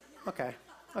Okay.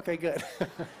 Okay, good.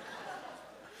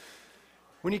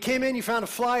 When you came in, you found a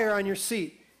flyer on your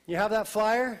seat. You have that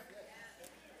flyer?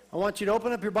 I want you to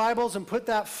open up your Bibles and put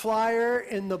that flyer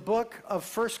in the book of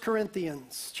 1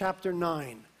 Corinthians, chapter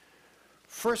 9.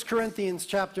 1 Corinthians,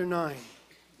 chapter 9.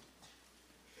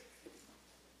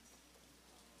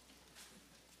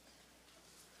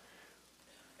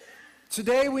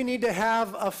 Today we need to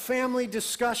have a family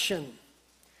discussion.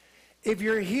 If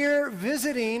you're here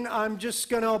visiting, I'm just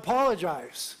going to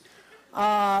apologize.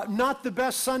 Not the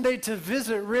best Sunday to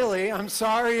visit, really. I'm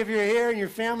sorry if you're here and your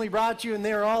family brought you and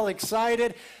they're all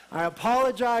excited. I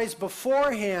apologize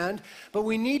beforehand, but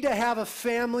we need to have a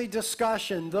family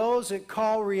discussion. Those that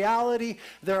call Reality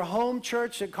their home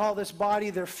church, that call this body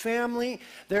their family,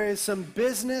 there is some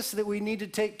business that we need to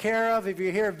take care of. If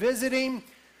you're here visiting,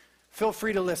 feel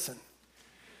free to listen.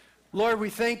 Lord, we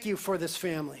thank you for this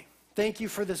family. Thank you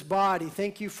for this body.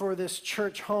 Thank you for this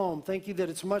church home. Thank you that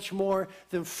it's much more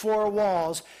than four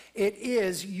walls. It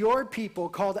is your people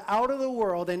called out of the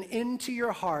world and into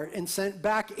your heart and sent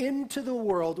back into the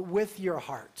world with your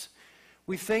heart.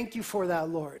 We thank you for that,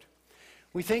 Lord.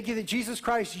 We thank you that Jesus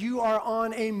Christ, you are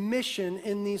on a mission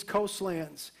in these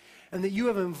coastlands and that you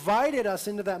have invited us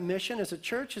into that mission as a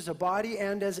church, as a body,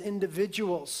 and as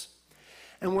individuals.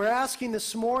 And we're asking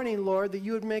this morning, Lord, that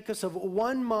you would make us of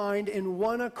one mind and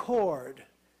one accord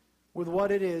with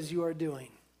what it is you are doing.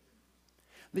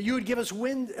 That you would give us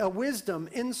wisdom,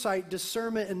 insight,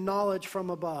 discernment, and knowledge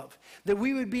from above. That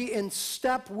we would be in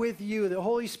step with you. The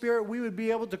Holy Spirit, we would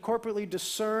be able to corporately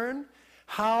discern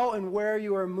how and where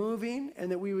you are moving,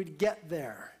 and that we would get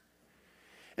there.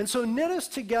 And so knit us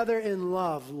together in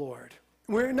love, Lord.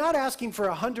 We're not asking for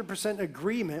 100%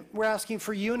 agreement. We're asking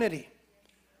for unity.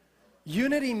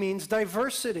 Unity means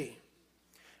diversity.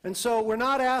 And so we're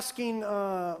not asking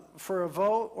for a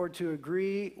vote or to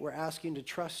agree. We're asking to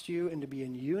trust you and to be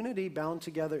in unity, bound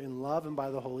together in love and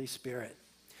by the Holy Spirit.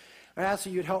 I ask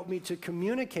that you'd help me to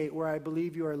communicate where I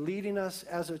believe you are leading us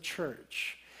as a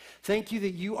church. Thank you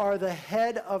that you are the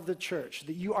head of the church,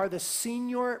 that you are the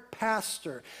senior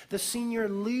pastor, the senior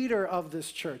leader of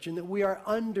this church, and that we are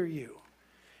under you.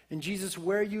 And Jesus,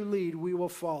 where you lead, we will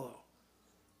follow.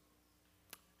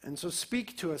 And so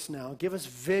speak to us now. Give us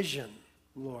vision,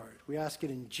 Lord. We ask it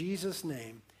in Jesus'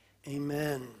 name.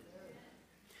 Amen.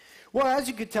 Well, as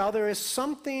you could tell, there is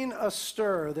something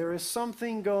astir. There is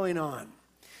something going on.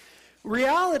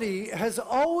 Reality has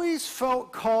always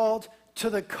felt called to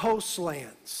the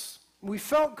coastlands. We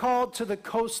felt called to the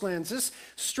coastlands, this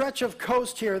stretch of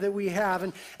coast here that we have.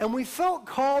 And we felt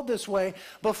called this way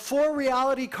before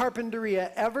Reality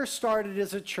Carpinteria ever started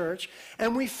as a church.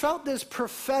 And we felt this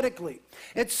prophetically.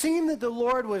 It seemed that the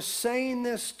Lord was saying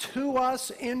this to us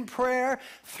in prayer,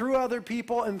 through other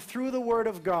people, and through the Word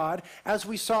of God, as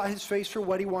we saw his face for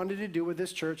what he wanted to do with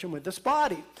this church and with this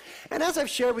body. And as I've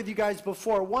shared with you guys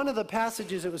before, one of the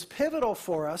passages that was pivotal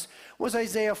for us was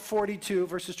Isaiah 42,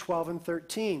 verses 12 and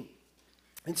 13.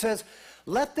 It says,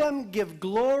 "Let them give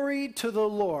glory to the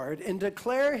Lord and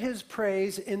declare his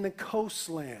praise in the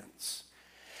coastlands.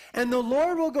 And the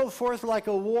Lord will go forth like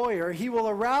a warrior. He will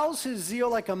arouse his zeal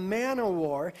like a man of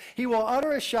war. He will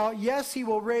utter a shout. Yes, he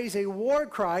will raise a war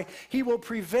cry. He will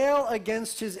prevail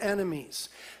against his enemies."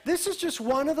 This is just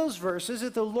one of those verses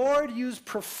that the Lord used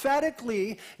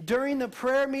prophetically during the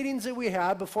prayer meetings that we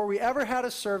had before we ever had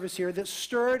a service here, that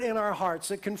stirred in our hearts,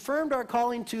 that confirmed our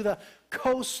calling to the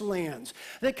coastlands,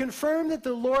 that confirmed that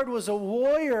the Lord was a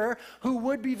warrior who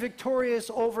would be victorious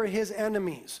over his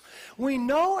enemies. We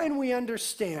know and we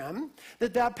understand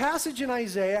that that passage in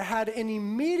Isaiah had an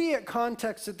immediate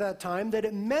context at that time, that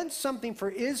it meant something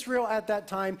for Israel at that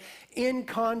time in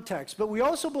context. But we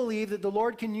also believe that the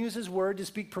Lord can use his word to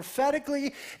speak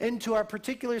prophetically into our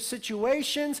particular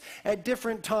situations at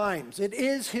different times. It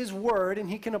is his word, and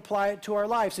he can apply it to our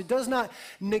lives. It does not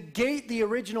negate the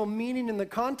original meaning in the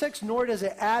context, nor does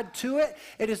it add to it.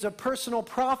 It is a personal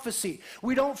prophecy.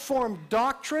 We don't form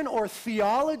doctrine or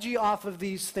theology off of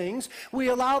these things. We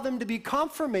allow them to be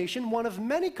confirmation, one of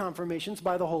many confirmations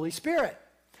by the Holy Spirit.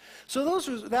 So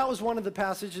that was one of the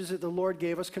passages that the Lord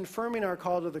gave us, confirming our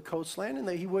call to the coastland and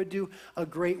that he would do a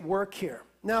great work here.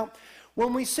 Now,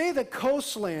 when we say the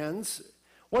coastlands,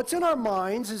 what's in our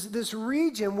minds is this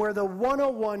region where the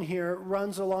 101 here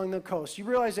runs along the coast. You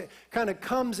realize it kind of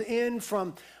comes in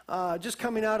from just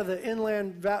coming out of the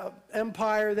inland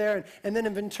empire there, and then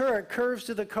in Ventura it curves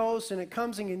to the coast, and it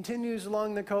comes and continues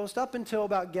along the coast up until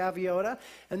about Gaviota,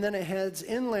 and then it heads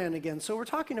inland again. So we're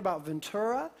talking about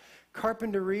Ventura,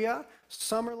 Carpinteria,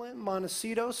 Summerlin,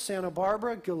 Montecito, Santa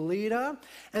Barbara, Goleta,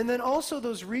 and then also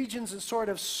those regions that sort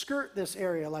of skirt this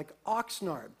area like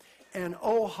Oxnard, and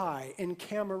Ojai and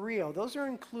Camarillo. Those are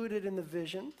included in the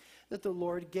vision that the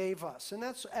Lord gave us. And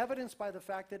that's evidenced by the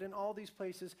fact that in all these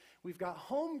places we've got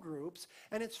home groups,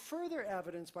 and it's further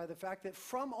evidenced by the fact that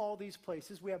from all these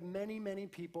places we have many, many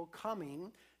people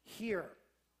coming here.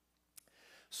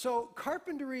 So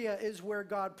Carpinteria is where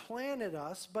God planted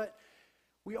us, but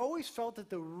we always felt that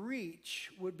the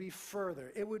reach would be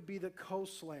further. It would be the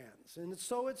coastlands. And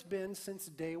so it's been since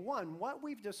day one. What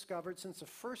we've discovered since the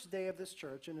first day of this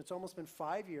church, and it's almost been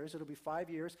 5 years, it'll be 5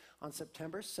 years on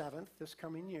September 7th this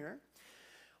coming year.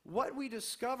 What we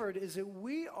discovered is that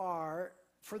we are,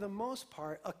 for the most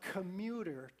part, a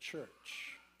commuter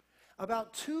church.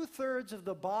 About 2/3 of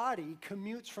the body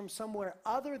commutes from somewhere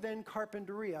other than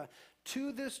Carpinteria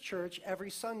to this church every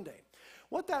Sunday.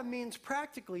 What that means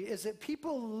practically is that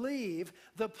people leave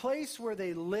the place where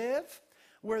they live,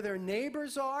 where their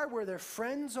neighbors are, where their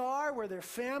friends are, where their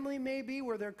family may be,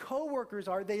 where their coworkers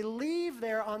are. They leave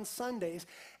there on Sundays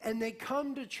and they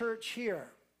come to church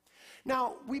here.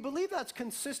 Now, we believe that's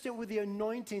consistent with the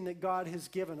anointing that God has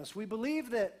given us. We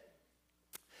believe that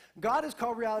God has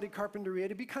called Reality Carpinteria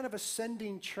to be kind of a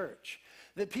sending church.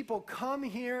 That people come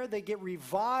here, they get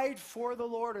revived for the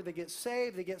Lord, or they get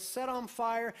saved, they get set on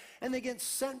fire, and they get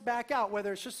sent back out,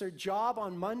 whether it's just their job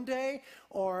on Monday,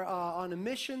 or on a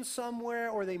mission somewhere,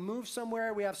 or they move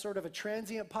somewhere. We have sort of a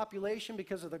transient population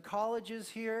because of the colleges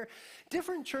here.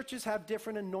 Different churches have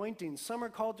different anointings. Some are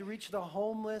called to reach the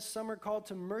homeless, some are called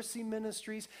to mercy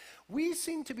ministries. We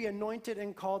seem to be anointed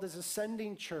and called as a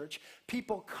sending church.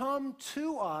 People come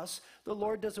to us, the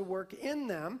Lord does a work in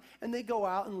them, and they go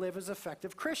out and live as effective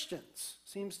Christians.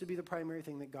 Seems to be the primary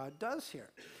thing that God does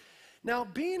here. Now,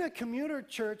 being a commuter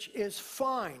church is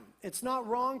fine. It's not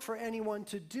wrong for anyone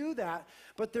to do that,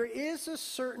 but there is a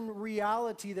certain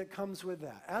reality that comes with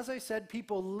that. As I said,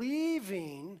 people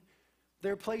leaving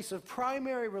their place of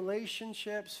primary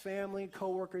relationships, family,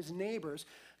 coworkers, neighbors,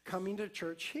 coming to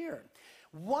church here.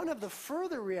 One of the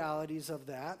further realities of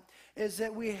that is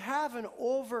that we have an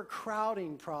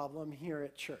overcrowding problem here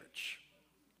at church.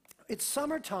 It's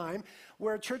summertime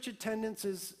where church attendance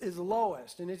is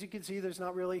lowest. And as you can see, there's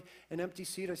not really an empty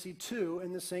seat. I see 2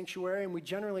 in the sanctuary, and we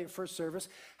generally at first service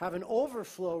have an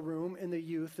overflow room in the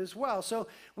youth as well. So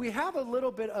we have a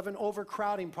little bit of an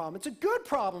overcrowding problem. It's a good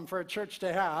problem for a church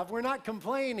to have. We're not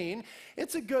complaining.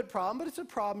 It's a good problem, but it's a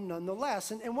problem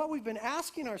nonetheless. And what we've been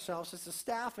asking ourselves as the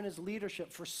staff and as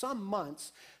leadership for some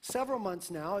months, several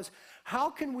months now, is how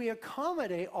can we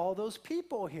accommodate all those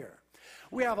people here?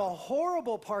 We have a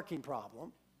horrible parking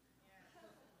problem.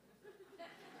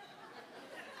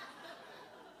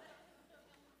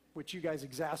 Which you guys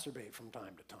exacerbate from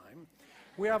time to time.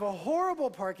 We have a horrible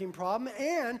parking problem,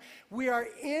 and we are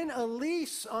in a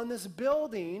lease on this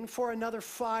building for another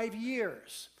 5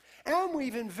 years. And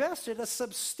we've invested a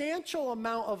substantial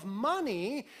amount of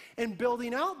money in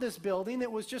building out this building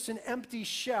that was just an empty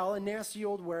shell, a nasty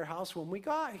old warehouse when we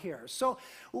got here. So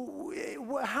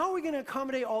how are we going to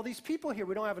accommodate all these people here?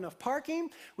 We don't have enough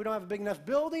parking. We don't have a big enough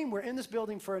building. We're in this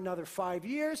building for another 5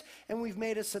 years, and we've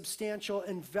made a substantial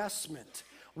investment.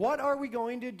 What are we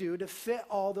going to do to fit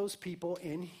all those people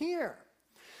in here?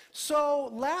 So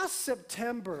last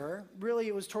September, really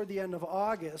it was toward the end of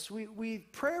August, we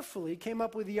prayerfully came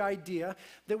up with the idea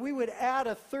that we would add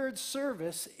a 3rd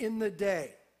service in the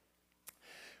day.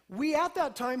 We at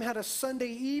that time had a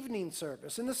Sunday evening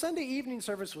service, and the Sunday evening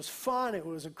service was fun. It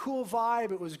was a cool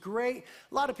vibe. It was great.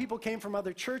 A lot of people came from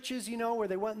other churches, you know, where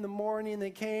they went in the morning,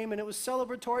 they came, and it was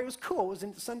celebratory. It was cool. It was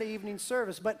a Sunday evening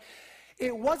service, but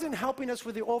it wasn't helping us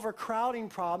with the overcrowding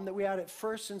problem that we had at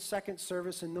 1st and 2nd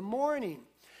service in the morning.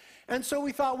 And so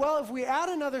we thought, well, if we add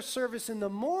another service in the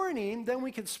morning, then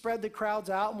we could spread the crowds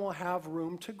out and we'll have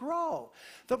room to grow.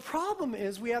 The problem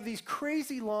is we have these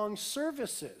crazy long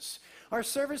services. Our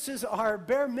services are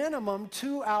bare minimum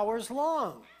 2 hours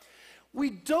long. We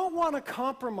don't want to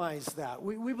compromise that.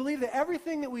 We believe that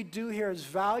everything that we do here is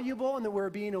valuable and that we're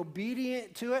being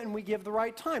obedient to it and we give the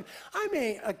right time. I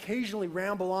may occasionally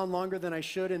ramble on longer than I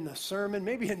should in the sermon.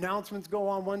 Maybe announcements go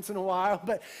on once in a while.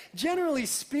 But generally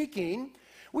speaking,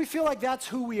 we feel like that's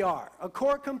who we are, a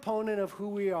core component of who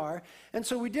we are. And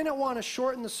so we didn't want to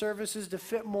shorten the services to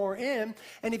fit more in.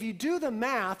 And if you do the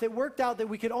math, it worked out that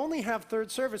we could only have 3rd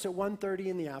service at 1:30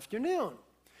 in the afternoon.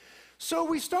 So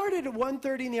we started at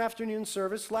 1:30 in the afternoon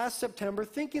service last September,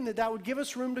 thinking that that would give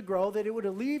us room to grow, that it would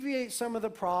alleviate some of the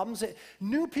problems, that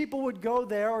new people would go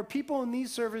there, or people in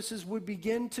these services would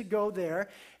begin to go there,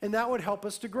 and that would help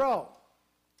us to grow.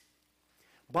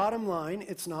 Bottom line,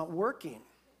 it's not working.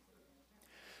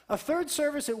 A third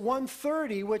service at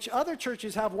 1:30, which other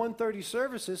churches have 1:30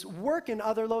 services, work in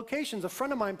other locations. A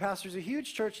friend of mine pastors a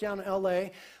huge church down in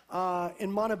LA, in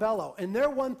Montebello, and their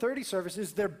 1:30 service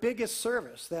is their biggest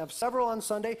service. They have several on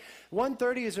Sunday.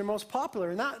 1:30 is their most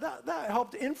popular, and that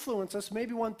helped influence us.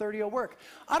 Maybe 1:30 will work.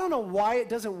 I don't know why it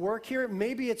doesn't work here.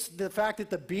 Maybe it's the fact that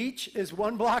the beach is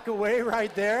 1 block away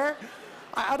right there.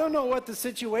 I don't know what the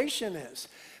situation is.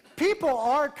 People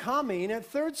are coming. At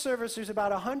third service, there's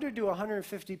about 100 to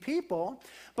 150 people,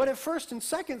 but at first and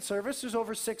second service, there's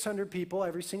over 600 people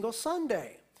every single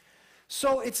Sunday.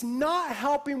 So it's not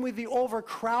helping with the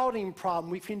overcrowding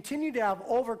problem. We've continued to have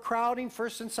overcrowding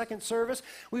first and second service.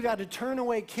 We've had to turn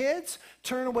away kids,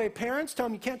 turn away parents, tell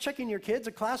them you can't check in your kids.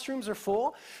 The classrooms are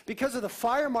full. Because of the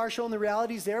fire marshal and the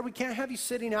realities there, we can't have you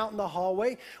sitting out in the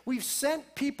hallway. We've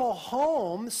sent people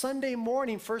home Sunday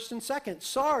morning, first and second.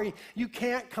 Sorry, you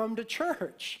can't come to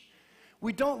church.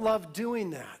 We don't love doing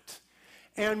that.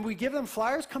 And we give them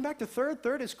flyers, come back to third.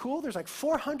 Third is cool. There's like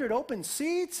 400 open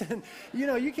seats. And,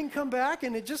 you can come back,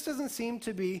 and it just doesn't seem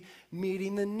to be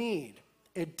meeting the need.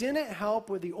 It didn't help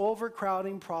with the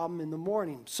overcrowding problem in the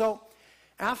morning. So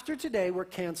after today, we're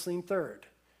canceling third.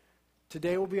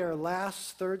 Today will be our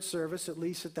last third service, at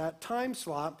least at that time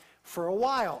slot, for a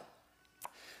while.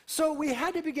 So we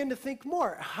had to begin to think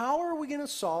more. How are we going to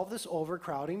solve this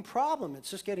overcrowding problem? It's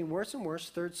just getting worse and worse.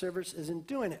 Third service isn't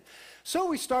doing it. So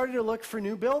we started to look for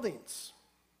new buildings.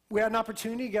 We had an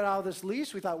opportunity to get out of this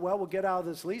lease. We thought, well, we'll get out of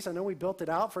this lease. I know we built it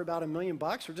out for about $1 million.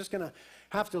 We're just going to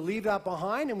have to leave that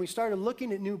behind. And we started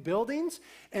looking at new buildings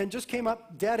and just came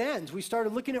up dead ends. We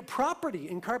started looking at property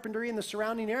in Carpinteria and the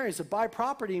surrounding areas to buy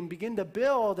property and begin to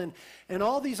build and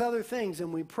all these other things.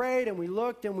 And we prayed and we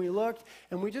looked and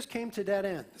we just came to dead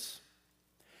ends.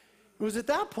 It was at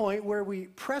that point where we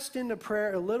pressed into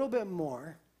prayer a little bit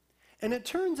more. And it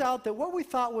turns out that what we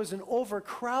thought was an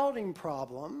overcrowding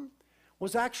problem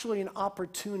was actually an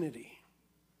opportunity.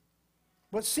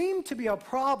 What seemed to be a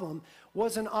problem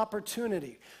was an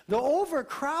opportunity. The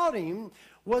overcrowding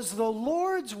was the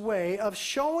Lord's way of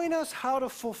showing us how to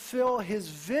fulfill his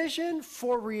vision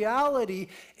for reality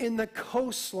in the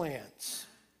coastlands.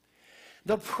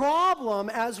 The problem,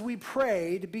 as we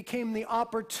prayed, became the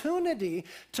opportunity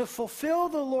to fulfill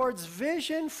the Lord's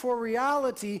vision for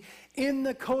reality in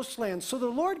the coastlands. So the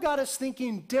Lord got us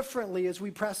thinking differently as we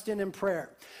pressed in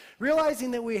prayer.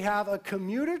 Realizing that we have a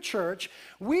commuter church,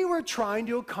 we were trying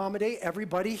to accommodate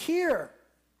everybody here.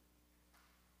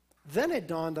 Then it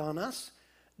dawned on us,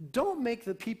 don't make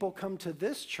the people come to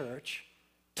this church,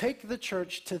 take the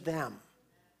church to them.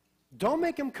 Don't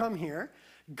make them come here.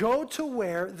 Go to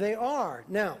where they are.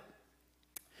 Now,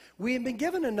 we have been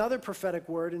given another prophetic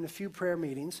word in a few prayer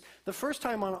meetings, the first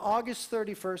time on August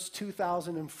 31st,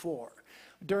 2004.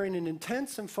 During an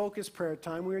intense and focused prayer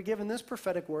time, we were given this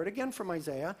prophetic word, again from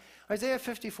Isaiah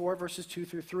 54, verses 2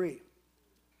 through 3.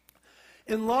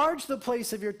 Enlarge the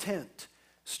place of your tent.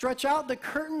 Stretch out the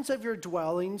curtains of your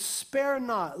dwelling, spare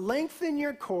not, lengthen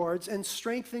your cords and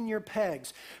strengthen your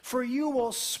pegs. For you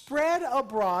will spread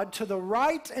abroad to the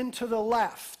right and to the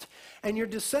left, and your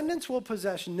descendants will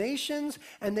possess nations,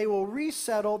 and they will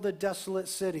resettle the desolate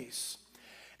cities.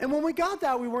 And when we got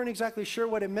that, we weren't exactly sure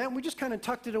what it meant. We just kind of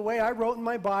tucked it away. I wrote in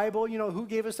my Bible, who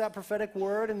gave us that prophetic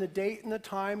word and the date and the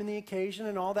time and the occasion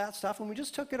and all that stuff. And we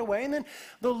just took it away. And then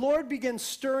the Lord began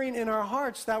stirring in our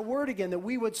hearts that word again, that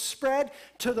we would spread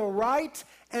to the right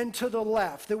and to the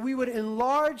left, that we would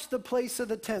enlarge the place of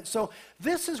the tent. So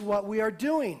this is what we are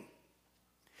doing.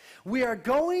 We are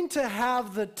going to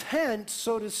have the tent,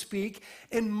 so to speak,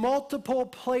 in multiple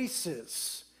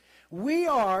places. We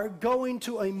are going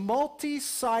to a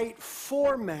multi-site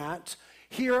format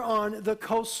here on the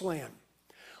coastland.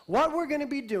 What we're going to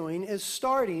be doing is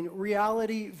starting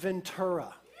Reality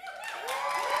Ventura.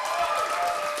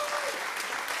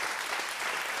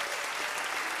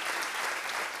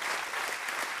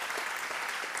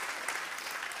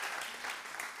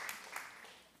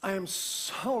 I am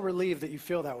so relieved that you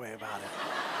feel that way about it.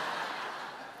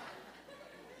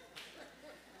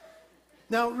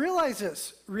 Now, realize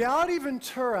this. Reality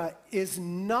Ventura is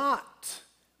not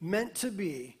meant to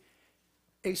be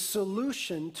a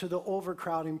solution to the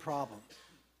overcrowding problem.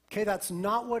 Okay, that's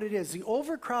not what it is. The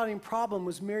overcrowding problem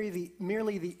was merely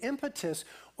the impetus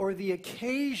or the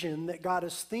occasion that got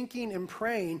us thinking and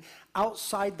praying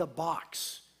outside the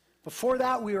box. Before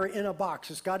that, we were in a box.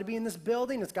 It's got to be in this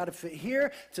building. It's got to fit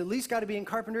here. It's at least got to be in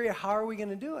Carpinteria. How are we going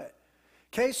to do it?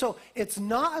 Okay, so it's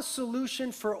not a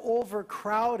solution for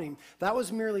overcrowding. That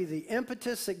was merely the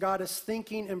impetus that got us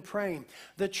thinking and praying.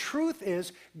 The truth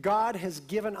is, God has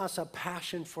given us a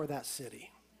passion for that city.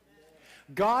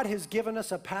 God has given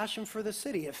us a passion for the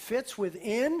city. It fits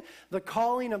within the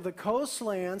calling of the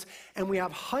coastlands, and we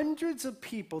have hundreds of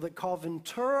people that call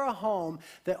Ventura home,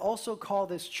 that also call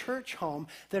this church home,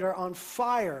 that are on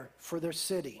fire for their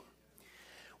city.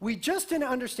 We just didn't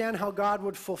understand how God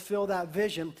would fulfill that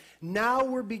vision. Now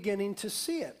we're beginning to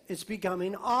see it. It's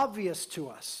becoming obvious to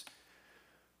us.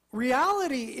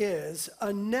 Reality is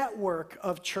a network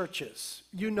of churches.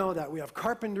 You know that. We have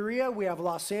Carpinteria, we have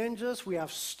Los Angeles, we have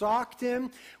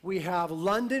Stockton, we have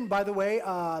London. By the way,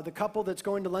 the couple that's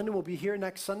going to London will be here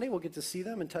next Sunday. We'll get to see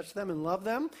them and touch them and love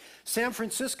them. San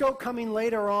Francisco coming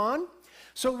later on.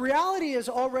 So reality is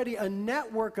already a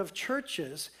network of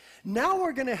churches. Now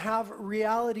we're going to have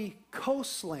Reality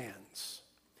Coastlands.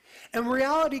 And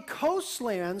Reality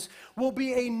Coastlands will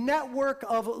be a network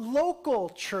of local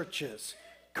churches.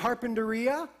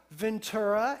 Carpinteria,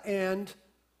 Ventura, and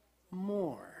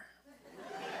more.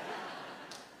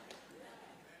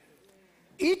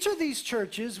 Each of these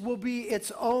churches will be its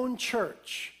own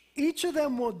church. Each of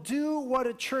them will do what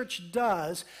a church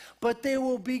does, but they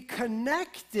will be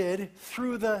connected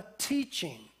through the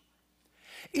teaching.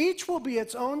 Each will be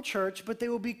its own church, but they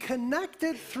will be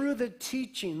connected through the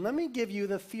teaching. Let me give you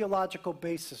the theological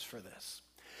basis for this.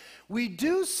 We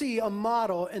do see a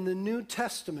model in the New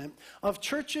Testament of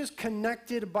churches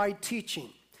connected by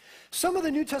teaching. Some of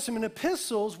the New Testament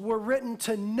epistles were written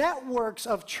to networks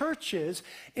of churches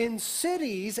in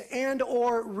cities and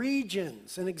or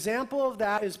regions. An example of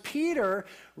that is Peter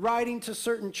writing to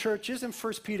certain churches in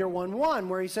 1 Peter 1:1,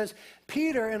 where he says,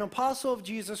 Peter, an apostle of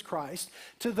Jesus Christ,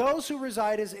 to those who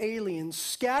reside as aliens,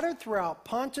 scattered throughout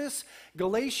Pontus,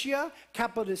 Galatia,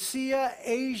 Cappadocia,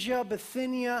 Asia,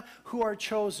 Bithynia, who are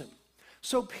chosen.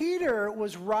 So Peter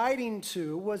was writing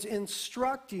to, was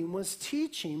instructing, was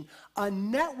teaching a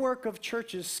network of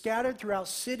churches scattered throughout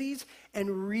cities and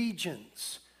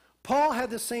regions. Paul had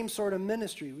the same sort of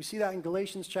ministry. We see that in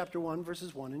Galatians chapter 1,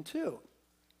 verses 1 and 2,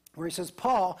 where he says,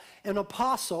 Paul, an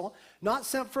apostle, not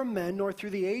sent from men, nor through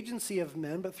the agency of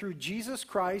men, but through Jesus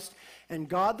Christ and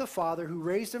God the Father, who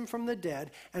raised him from the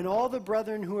dead, and all the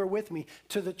brethren who are with me,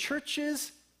 to the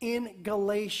churches in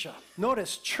Galatia.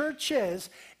 Notice,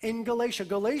 churches in Galatia.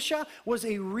 Galatia was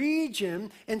a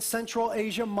region in Central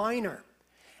Asia Minor.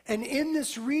 And in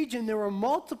this region, there were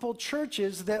multiple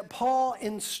churches that Paul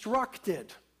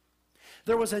instructed.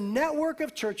 There was a network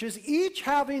of churches, each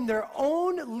having their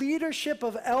own leadership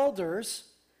of elders,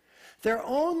 but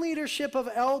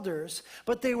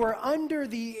they were under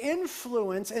the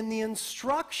influence and the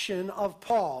instruction of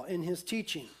Paul in his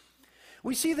teaching.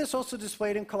 We see this also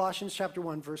displayed in Colossians chapter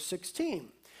 1, verse 16,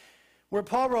 where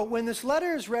Paul wrote, when this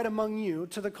letter is read among you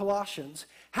to the Colossians,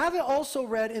 have it also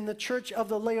read in the church of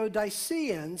the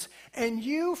Laodiceans, and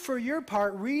you, for your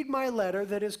part, read my letter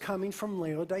that is coming from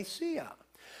Laodicea.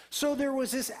 So there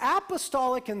was this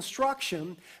apostolic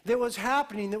instruction that was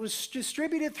happening, that was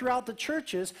distributed throughout the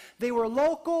churches. They were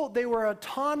local, they were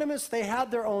autonomous, they had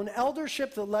their own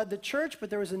eldership that led the church, but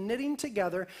there was a knitting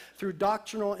together through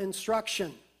doctrinal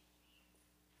instruction.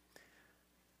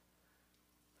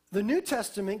 The New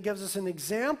Testament gives us an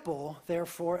example,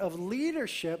 therefore, of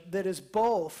leadership that is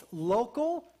both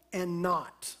local and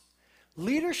not.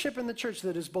 Leadership in the church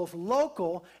that is both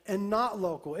local and not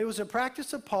local. It was a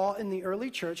practice of Paul in the early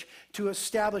church to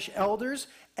establish elders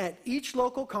at each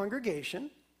local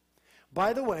congregation.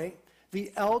 By the way,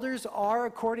 the elders are,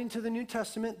 according to the New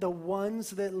Testament, the ones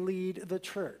that lead the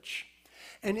church.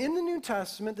 And in the New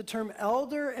Testament, the term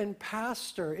elder and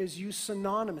pastor is used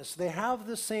synonymous. They have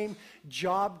the same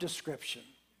job description.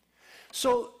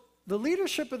 So the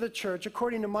leadership of the church,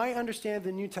 according to my understanding of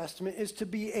the New Testament, is to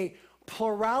be a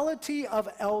plurality of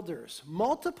elders,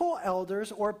 multiple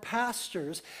elders or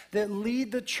pastors that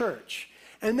lead the church.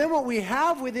 And then what we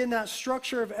have within that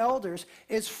structure of elders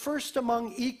is first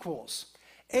among equals.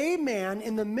 A man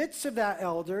in the midst of that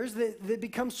elders that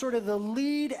becomes sort of the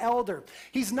lead elder.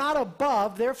 He's not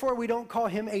above, therefore we don't call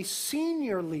him a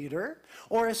senior leader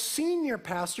or a senior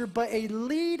pastor, but a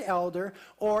lead elder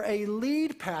or a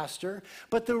lead pastor.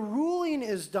 But the ruling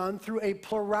is done through a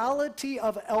plurality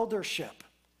of eldership.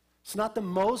 It's not the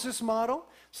Moses model.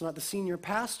 It's not the senior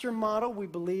pastor model. We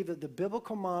believe that the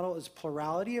biblical model is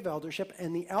plurality of eldership,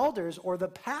 and the elders or the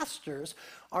pastors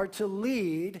are to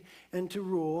lead and to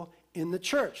rule in the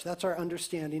church. That's our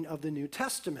understanding of the New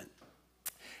Testament.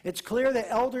 It's clear that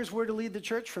elders were to lead the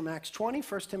church from Acts 20,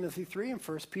 1 Timothy 3, and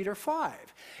 1 Peter 5.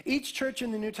 Each church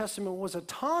in the New Testament was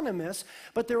autonomous,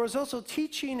 but there was also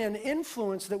teaching and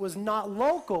influence that was not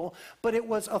local, but it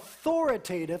was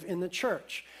authoritative in the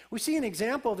church. We see an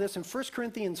example of this in 1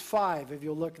 Corinthians 5, if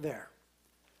you'll look there.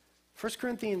 1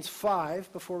 Corinthians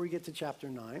 5, before we get to chapter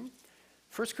 9.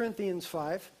 1 Corinthians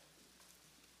 5.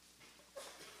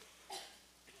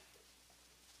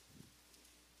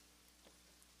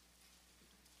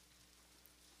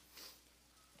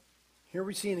 Here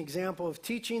we see an example of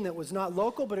teaching that was not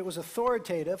local, but it was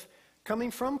authoritative, coming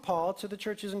from Paul to the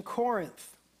churches in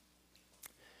Corinth.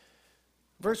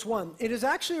 Verse 1, it is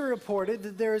actually reported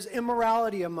that there is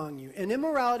immorality among you, and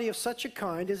immorality of such a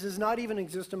kind as does not even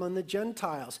exist among the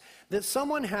Gentiles, that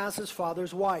someone has his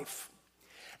father's wife.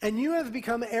 And you have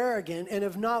become arrogant and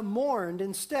have not mourned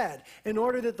instead, in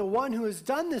order that the one who has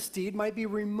done this deed might be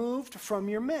removed from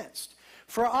your midst.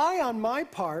 For I, on my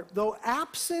part, though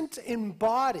absent in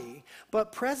body,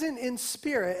 but present in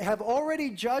spirit, have already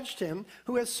judged him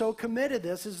who has so committed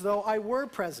this as though I were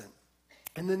present.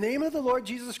 In the name of the Lord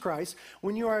Jesus Christ,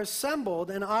 when you are assembled,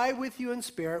 and I with you in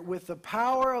spirit, with the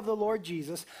power of the Lord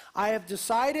Jesus, I have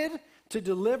decided to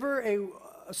deliver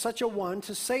such a one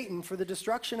to Satan for the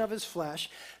destruction of his flesh,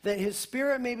 that his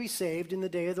spirit may be saved in the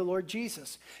day of the Lord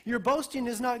Jesus. Your boasting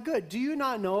is not good. Do you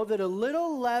not know that a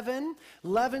little leaven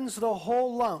leavens the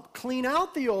whole lump? Clean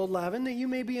out the old leaven, that you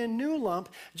may be a new lump,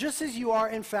 just as you are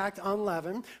in fact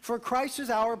unleavened. For Christ is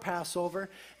our Passover,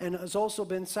 and has also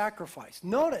been sacrificed.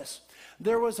 Notice,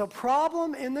 there was a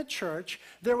problem in the church.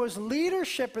 There was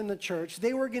leadership in the church.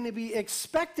 They were going to be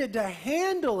expected to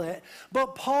handle it,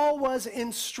 but Paul was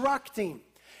instructing.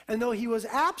 And though he was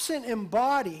absent in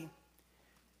body,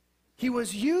 he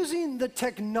was using the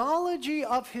technology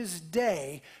of his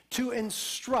day to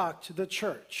instruct the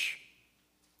church.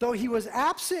 Though he was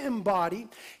absent in body,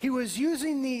 he was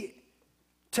using the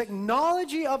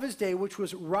technology of his day, which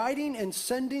was writing and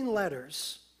sending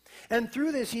letters. And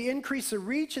through this, he increased the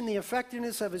reach and the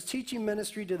effectiveness of his teaching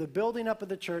ministry to the building up of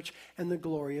the church and the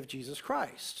glory of Jesus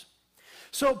Christ.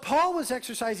 So Paul was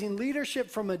exercising leadership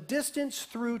from a distance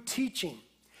through teaching.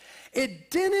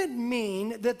 It didn't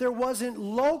mean that there wasn't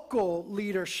local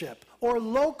leadership or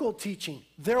local teaching.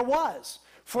 There was.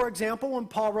 For example, when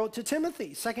Paul wrote to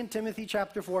Timothy, 2 Timothy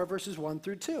chapter 4, verses 1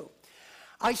 through 2.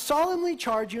 I solemnly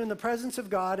charge you in the presence of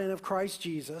God and of Christ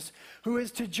Jesus, who is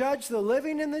to judge the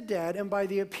living and the dead, and by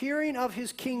the appearing of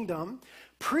his kingdom,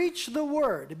 preach the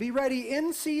word. Be ready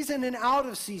in season and out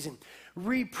of season.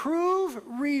 Reprove,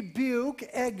 rebuke,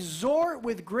 exhort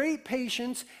with great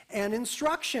patience and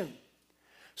instruction.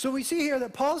 So we see here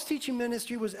that Paul's teaching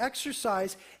ministry was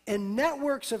exercised in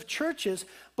networks of churches,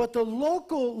 but the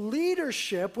local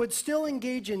leadership would still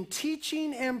engage in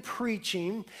teaching and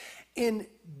preaching, in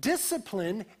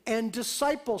discipline and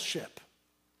discipleship.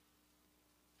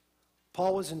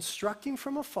 Paul was instructing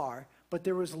from afar, but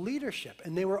there was leadership,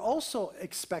 and they were also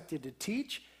expected to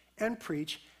teach and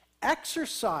preach,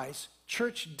 exercise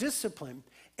church discipline,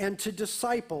 and to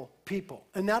disciple people.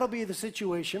 And that'll be the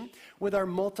situation with our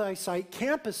multi-site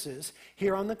campuses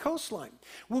here on the coastline.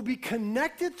 We'll be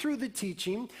connected through the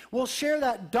teaching. We'll share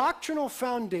that doctrinal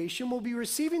foundation. We'll be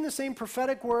receiving the same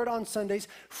prophetic word on Sundays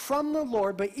from the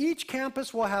Lord, but each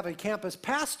campus will have a campus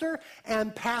pastor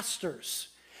and pastors.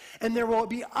 And there will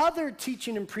be other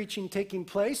teaching and preaching taking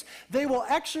place. They will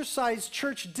exercise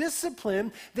church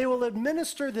discipline. They will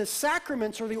administer the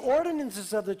sacraments or the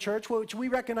ordinances of the church, which we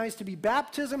recognize to be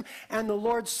baptism and the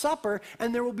Lord's Supper,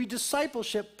 and there will be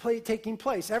discipleship taking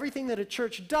place. Everything that a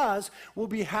church does will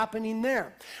be happening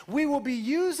there. We will be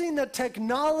using the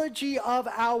technology of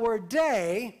our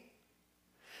day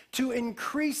to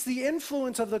increase the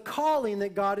influence of the calling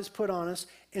that God has put on us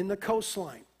in the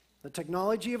coastline. The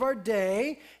technology of our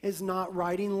day is not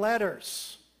writing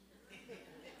letters.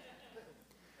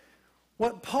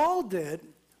 What Paul did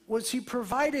was he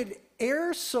provided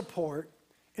air support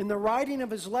in the writing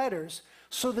of his letters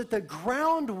so that the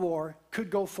ground war could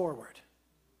go forward.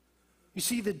 You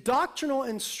see, the doctrinal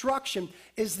instruction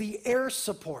is the air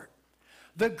support.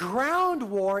 The ground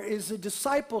war is the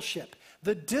discipleship,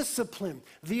 the discipline,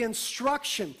 the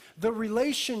instruction, the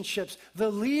relationships,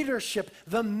 the leadership,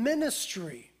 the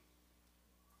ministry.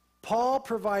 Paul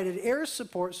provided air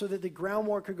support so that the ground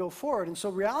war could go forward. And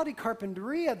so Reality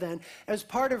Carpinteria then, as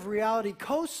part of Reality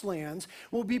Coastlands,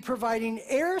 will be providing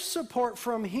air support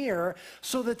from here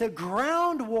so that the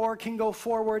ground war can go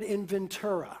forward in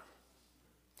Ventura.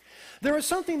 There was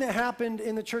something that happened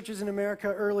in the churches in America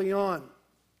early on,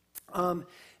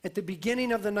 at the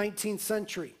beginning of the 19th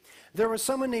century. There was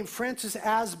someone named Francis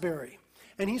Asbury.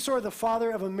 And he's sort of the father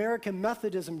of American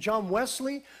Methodism. John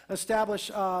Wesley established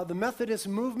the Methodist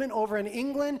movement over in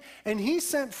England, and he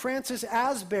sent Francis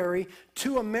Asbury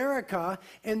to America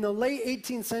in the late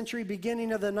 18th century,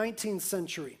 beginning of the 19th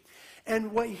century.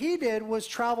 And what he did was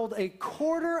traveled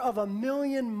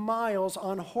 250,000 miles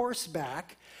on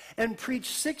horseback and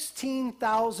preached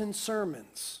 16,000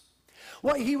 sermons.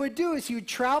 What he would do is he would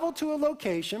travel to a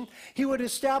location, he would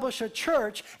establish a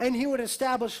church, and he would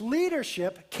establish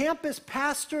leadership, campus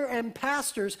pastor and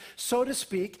pastors, so to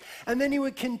speak, and then he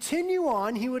would continue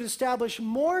on, he would establish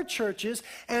more churches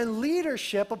and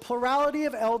leadership, a plurality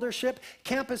of eldership,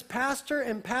 campus pastor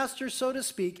and pastors, so to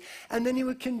speak, and then he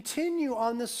would continue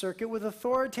on the circuit with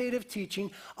authoritative teaching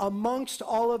amongst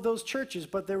all of those churches,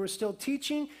 but there was still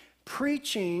teaching,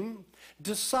 preaching,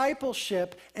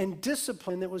 discipleship, and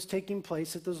discipline that was taking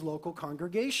place at those local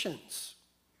congregations.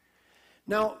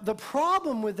 Now, the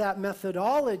problem with that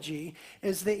methodology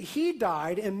is that he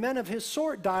died, and men of his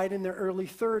sort died in their early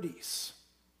 30s.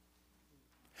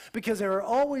 Because they were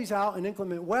always out in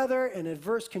inclement weather and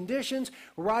adverse conditions,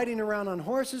 riding around on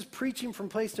horses, preaching from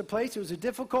place to place. It was a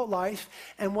difficult life,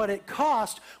 and what it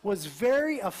cost was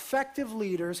very effective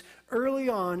leaders early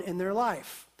on in their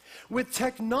life. With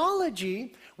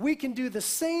technology, we can do the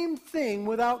same thing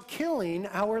without killing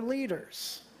our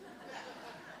leaders,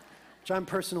 which I'm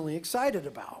personally excited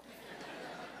about.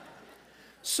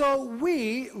 So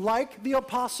we, like the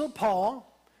Apostle Paul,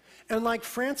 and like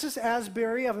Francis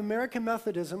Asbury of American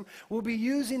Methodism, will be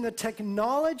using the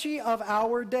technology of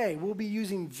our day. We'll be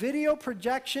using video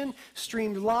projection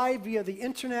streamed live via the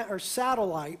internet or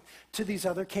satellite to these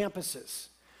other campuses.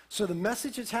 So the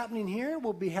message that's happening here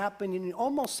will be happening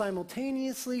almost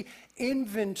simultaneously in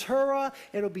Ventura.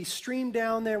 It'll be streamed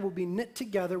down there, will be knit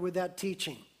together with that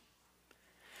teaching.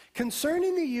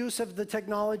 Concerning the use of the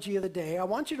technology of the day, I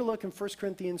want you to look in 1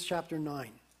 Corinthians chapter 9.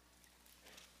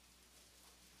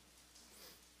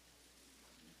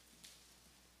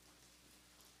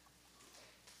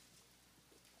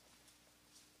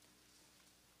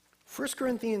 1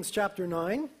 Corinthians chapter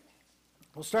 9,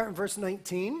 we'll start in verse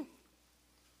 19.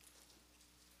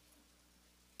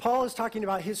 Paul is talking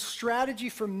about his strategy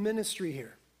for ministry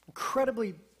here.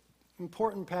 Incredibly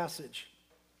important passage.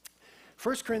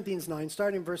 1 Corinthians 9,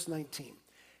 starting in verse 19.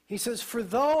 He says, "For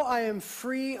though I am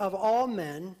free of all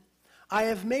men, I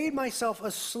have made myself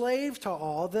a slave to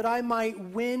all, that I might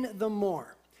win the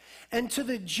more. And to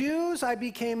the Jews I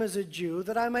became as a Jew,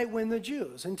 that I might win the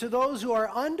Jews. And to those who are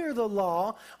under the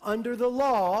law,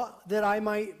 that I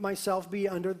might myself be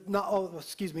under,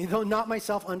 though not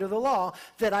myself under the law,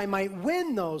 that I might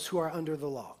win those who are under the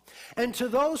law. And to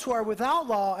those who are without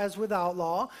law, as without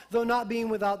law, though not being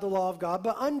without the law of God,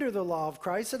 but under the law of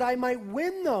Christ, that I might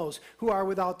win those who are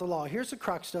without the law." Here's the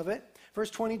crux of it. Verse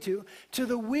 22, "To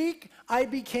the weak I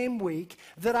became weak,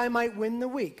 that I might win the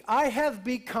weak. I have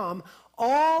become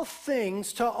all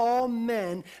things to all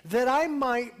men, that I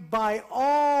might by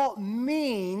all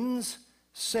means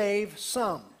save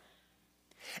some.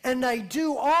 And I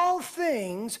do all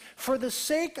things for the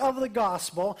sake of the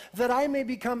gospel, that I may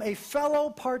become a fellow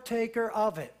partaker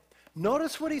of it."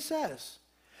 Notice what he says.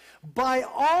 By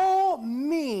all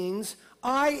means,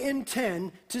 I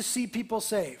intend to see people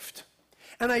saved.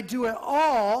 And I do it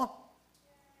all.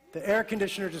 The air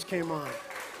conditioner just came on.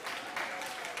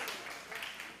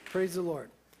 Praise the Lord.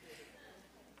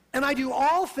 "And I do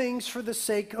all things for the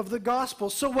sake of the gospel."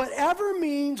 So whatever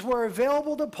means were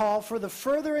available to Paul for the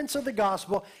furtherance of the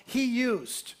gospel, he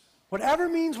used. Whatever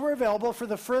means were available for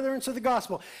the furtherance of the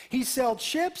gospel. He sailed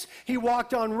ships, he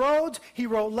walked on roads, he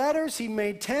wrote letters, he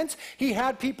made tents, he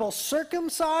had people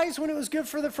circumcised when it was good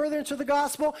for the furtherance of the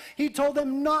gospel. He told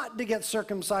them not to get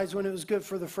circumcised when it was good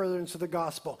for the furtherance of the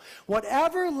gospel.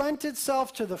 Whatever lent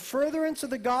itself to the furtherance of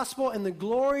the gospel and the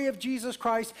glory of Jesus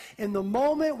Christ in the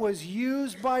moment was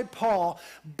used by Paul.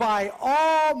 By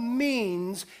all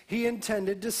means, he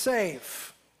intended to save.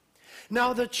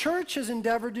 Now, the church has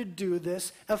endeavored to do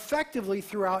this effectively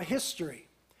throughout history.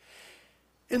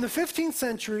 In the 15th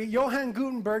century, Johann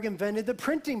Gutenberg invented the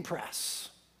printing press.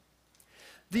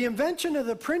 The invention of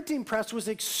the printing press was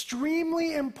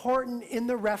extremely important in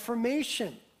the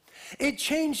Reformation. It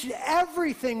changed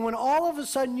everything when all of a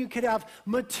sudden you could have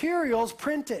materials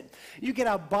printed. You could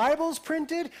have Bibles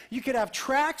printed, you could have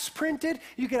tracts printed,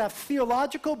 you could have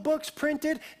theological books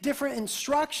printed, different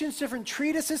instructions, different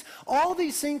treatises. All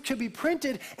these things could be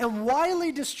printed and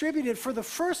widely distributed for the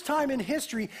first time in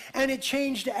history, and it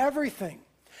changed everything.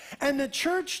 And the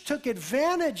church took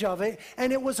advantage of it,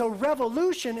 and it was a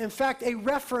revolution, in fact, a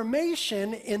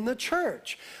reformation in the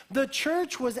church. The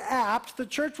church was apt, the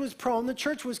church was prone, the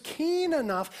church was keen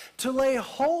enough to lay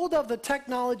hold of the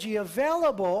technology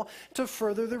available to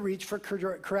further the reach for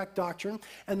correct doctrine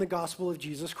and the gospel of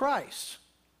Jesus Christ.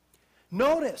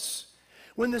 Notice,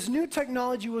 when this new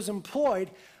technology was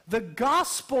employed, the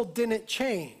gospel didn't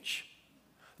change.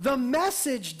 The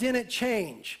message didn't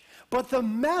change. But the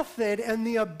method and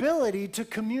the ability to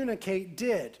communicate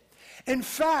did. In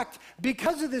fact,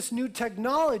 because of this new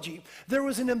technology, there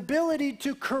was an ability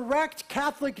to correct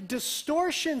Catholic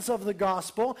distortions of the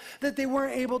gospel that they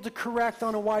weren't able to correct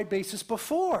on a wide basis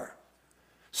before.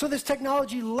 So this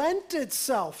technology lent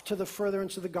itself to the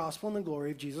furtherance of the gospel and the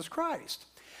glory of Jesus Christ.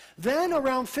 Then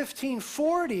around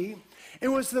 1540, it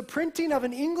was the printing of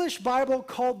an English Bible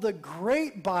called the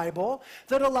Great Bible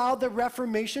that allowed the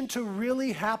Reformation to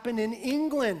really happen in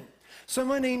England.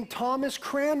 Someone named Thomas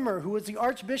Cranmer, who was the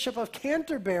Archbishop of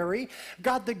Canterbury,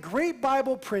 got the Great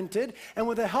Bible printed, and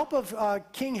with the help of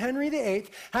King Henry VIII,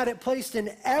 had it placed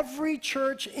in every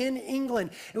church in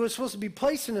England. It was supposed to be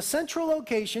placed in a central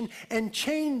location and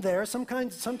chained there,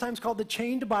 sometimes called the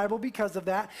chained Bible because of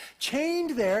that,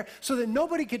 chained there so that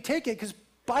nobody could take it, because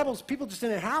Bibles, people just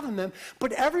didn't have them,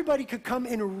 but everybody could come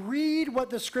and read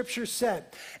what the scripture said.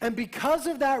 And because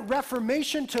of that,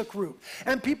 Reformation took root.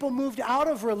 And people moved out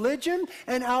of religion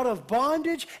and out of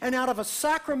bondage and out of a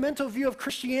sacramental view of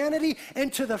Christianity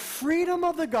into the freedom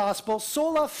of the gospel,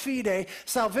 sola fide,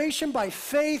 salvation by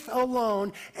faith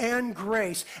alone and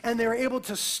grace. And they were able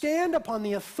to stand upon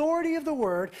the authority of the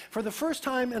word for the first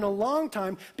time in a long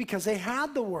time because they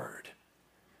had the word.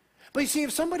 But you see,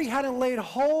 if somebody hadn't laid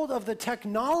hold of the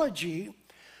technology,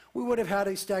 we would have had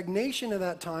a stagnation at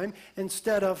that time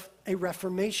instead of a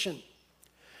reformation.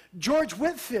 George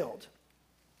Whitefield,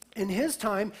 in his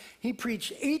time, he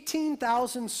preached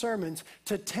 18,000 sermons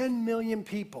to 10 million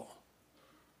people.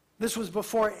 This was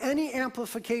before any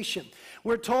amplification.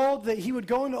 We're told that he would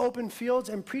go into open fields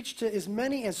and preach to as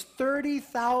many as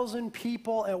 30,000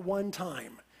 people at one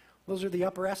time. Those are the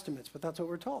upper estimates, but that's what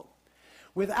we're told.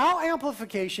 Without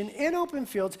amplification, in open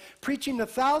fields, preaching to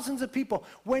thousands of people.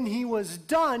 When he was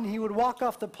done, he would walk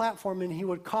off the platform and he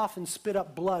would cough and spit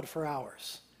up blood for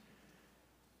hours,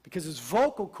 because his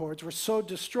vocal cords were so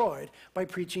destroyed by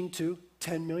preaching to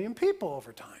 10 million people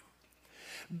over time.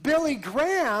 Billy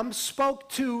Graham spoke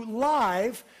to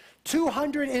live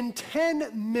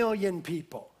 210 million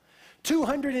people.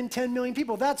 210 million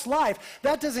people, that's live.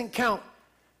 That doesn't count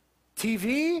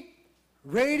TV,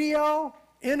 radio,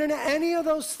 internet, any of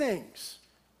those things.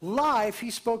 Live, he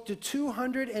spoke to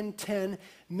 210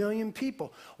 million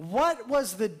people. What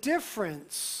was the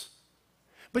difference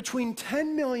between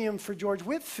 10 million for George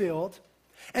Whitefield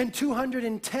and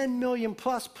 210 million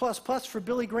plus for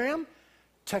Billy Graham?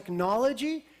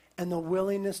 Technology and the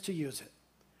willingness to use it.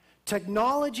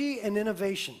 Technology and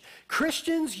innovation.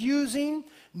 Christians using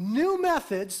new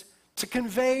methods to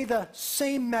convey the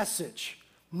same message.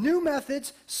 New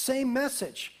methods, same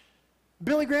message.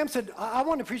 Billy Graham said, I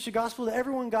want to preach the gospel to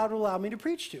everyone God will allow me to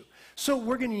preach to. So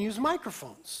we're going to use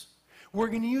microphones. We're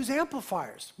going to use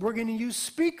amplifiers. We're going to use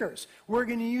speakers. We're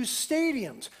going to use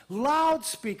stadiums,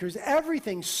 loudspeakers,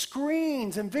 everything,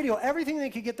 screens and video, everything they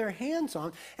could get their hands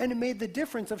on. And it made the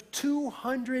difference of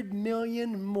 200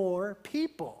 million more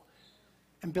people.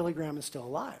 And Billy Graham is still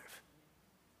alive.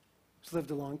 He's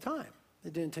lived a long time.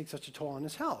 It didn't take such a toll on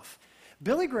his health.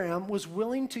 Billy Graham was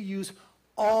willing to use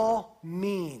all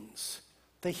means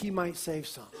that he might save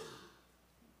some.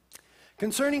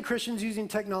 Concerning Christians using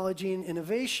technology and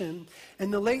innovation,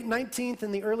 in the late 19th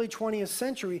and the early 20th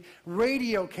century,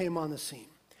 radio came on the scene.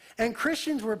 And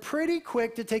Christians were pretty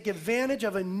quick to take advantage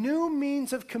of a new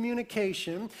means of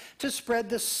communication to spread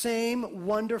the same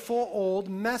wonderful old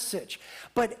message.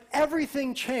 But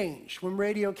everything changed when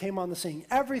radio came on the scene.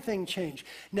 Everything changed.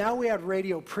 Now we had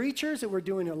radio preachers that were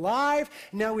doing it live.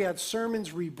 Now we had sermons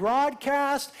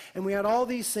rebroadcast, and we had all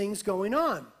these things going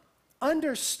on.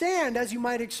 Understand, as you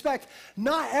might expect,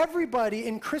 not everybody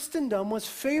in Christendom was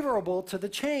favorable to the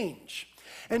change.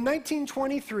 In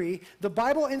 1923, the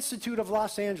Bible Institute of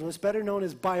Los Angeles, better known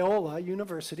as Biola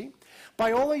University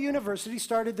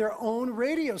started their own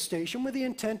radio station with the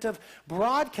intent of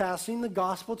broadcasting the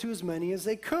gospel to as many as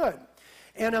they could.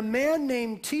 And a man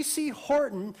named T.C.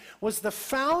 Horton was the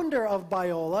founder of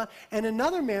Biola, and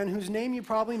another man whose name you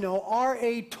probably know,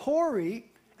 R.A.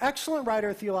 Torrey, excellent writer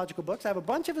of theological books. I have a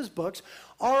bunch of his books.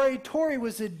 R.A. Torrey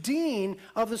was the dean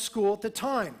of the school at the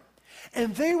time.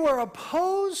 And they were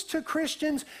opposed to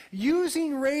Christians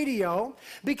using radio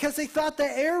because they thought the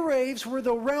airwaves were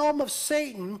the realm of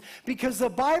Satan, because the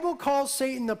Bible calls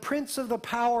Satan the prince of the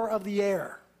power of the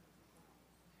air.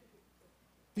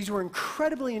 These were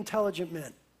incredibly intelligent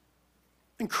men,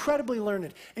 incredibly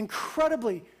learned,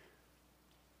 incredibly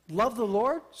loved the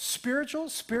Lord, spiritual,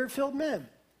 spirit-filled men.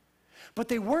 But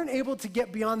they weren't able to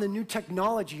get beyond the new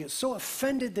technology. It so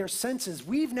offended their senses.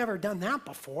 We've never done that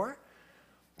before.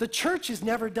 The church has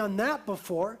never done that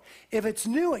before. If it's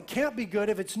new, it can't be good.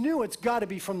 If it's new, it's got to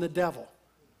be from the devil,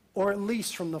 or at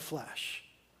least from the flesh.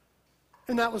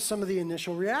 And that was some of the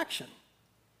initial reaction.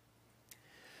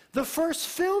 The first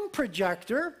film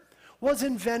projector was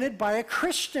invented by a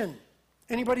Christian.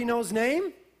 Anybody know his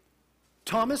name?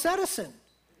 Thomas Edison.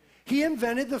 He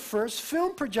invented the first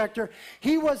film projector.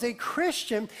 He was a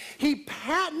Christian. He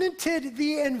patented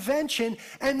the invention,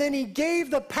 and then he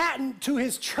gave the patent to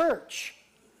his church.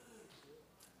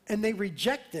 And they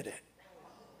rejected it.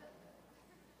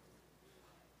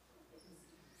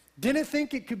 Didn't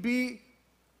think it could be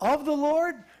of the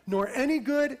Lord, nor any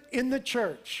good in the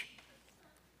church.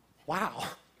 Wow.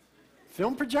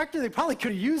 Film projector, they probably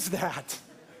could have used that.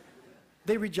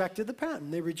 They rejected the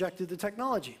patent. They rejected the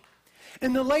technology.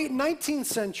 In the late 19th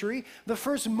century, the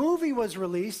first movie was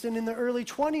released, and in the early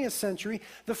 20th century,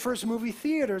 the first movie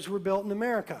theaters were built in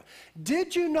America.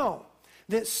 Did you know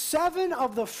that 7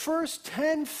 of the first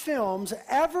 10 films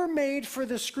ever made for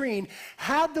the screen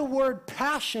had the word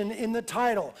passion in the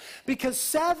title? Because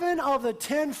 7 of the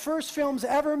 10 first films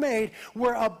ever made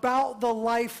were about the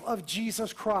life of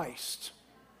Jesus Christ.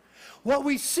 What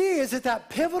we see is at that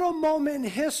pivotal moment in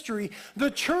history, the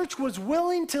church was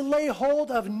willing to lay hold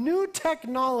of new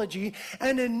technology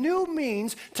and a new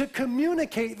means to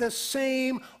communicate the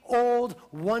same old,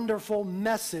 wonderful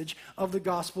message of the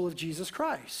gospel of Jesus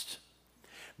Christ.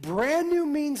 Brand new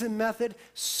means and method,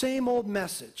 same old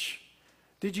message.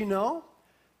 Did you know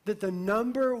that the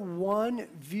 #1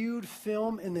 viewed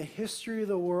film in the history of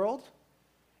the world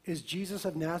is Jesus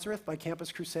of Nazareth by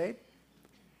Campus Crusade?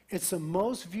 It's the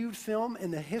most viewed film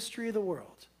in the history of the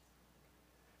world.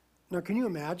 Now, can you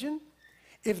imagine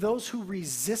if those who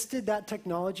resisted that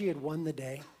technology had won the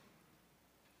day?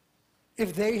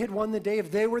 If they had won the day,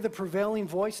 if they were the prevailing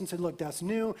voice and said, look, that's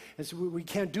new, we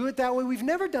can't do it that way, we've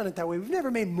never done it that way, we've never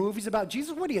made movies about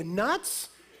Jesus, what are you, nuts?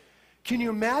 Can you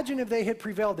imagine if they had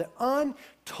prevailed? The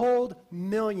untold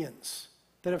millions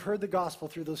that have heard the gospel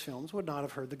through those films would not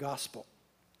have heard the gospel.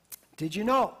 Did you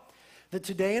know that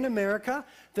today in America,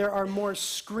 there are more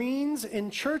screens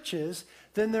in churches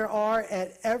than there are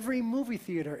at every movie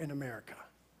theater in America?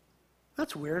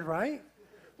 That's weird, right?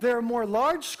 There are more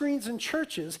large screens in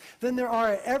churches than there are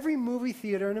at every movie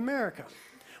theater in America.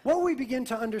 What we begin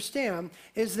to understand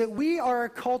is that we are a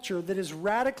culture that is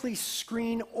radically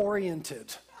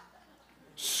screen-oriented.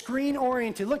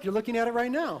 Screen-oriented. Look, you're looking at it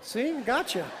right now. See?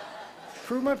 Gotcha.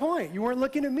 Prove my point. You weren't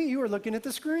looking at me. You were looking at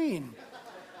the screen.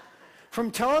 From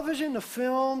television to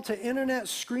film to internet,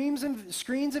 screens and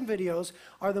videos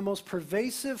are the most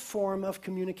pervasive form of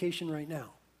communication right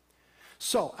now.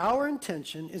 So our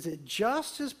intention is that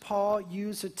just as Paul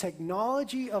used the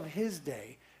technology of his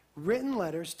day, written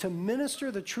letters, to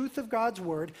minister the truth of God's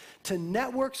word to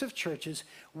networks of churches,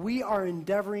 we are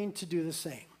endeavoring to do the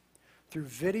same through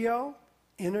video,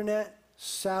 internet,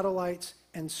 satellites,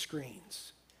 and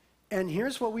screens. And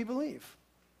here's what we believe.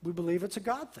 We believe it's a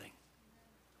God thing.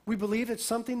 We believe it's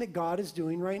something that God is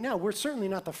doing right now. We're certainly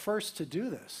not the first to do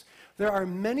this. There are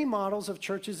many models of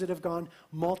churches that have gone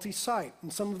multi-site,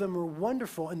 and some of them are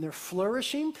wonderful, and they're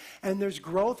flourishing, and there's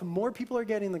growth. More people are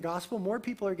getting the gospel, more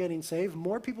people are getting saved,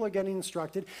 more people are getting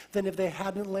instructed than if they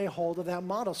hadn't laid hold of that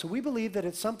model. So we believe that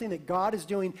it's something that God is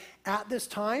doing at this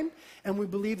time, and we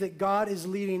believe that God is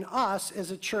leading us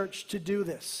as a church to do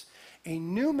this. A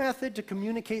new method to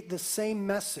communicate the same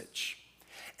message.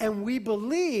 And we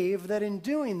believe that in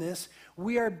doing this,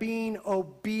 we are being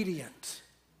obedient.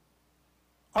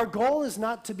 Our goal is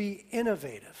not to be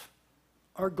innovative.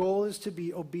 Our goal is to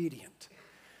be obedient.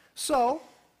 So,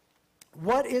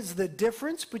 what is the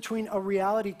difference between a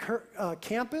reality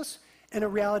campus and a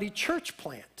reality church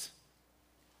plant?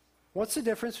 What's the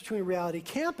difference between a reality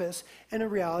campus and a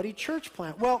reality church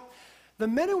plant? Well, the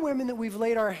men and women that we've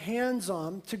laid our hands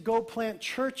on to go plant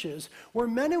churches were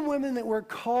men and women that were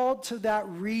called to that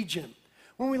region.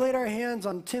 When we laid our hands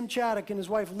on Tim Chaddock and his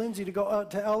wife Lindsay to go out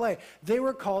to LA, they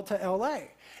were called to LA.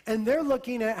 And they're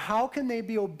looking at how can they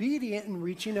be obedient in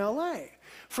reaching LA.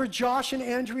 For Josh and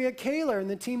Andrea Kaler and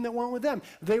the team that went with them,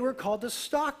 they were called to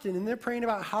Stockton, and they're praying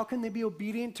about how can they be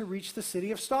obedient to reach the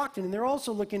city of Stockton. And they're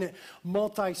also looking at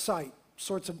multi-site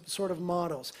sort of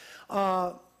models.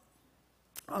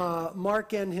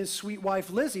 Mark and his sweet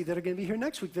wife Lizzie that are going to be here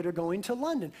next week that are going to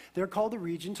London. They're called the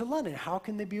region to London. How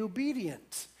can they be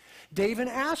obedient? Dave and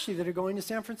Ashley that are going to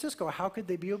San Francisco, how could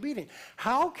they be obedient?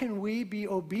 How can we be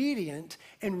obedient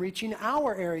in reaching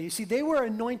our area? You see, they were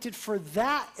anointed for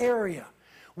that area.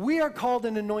 We are called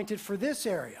and anointed for this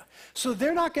area. So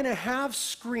they're not going to have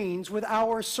screens with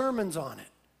our sermons on it.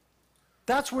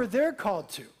 That's where they're called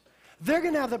to. They're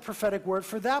going to have the prophetic word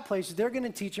for that place. They're going to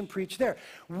teach and preach there.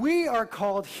 We are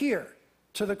called here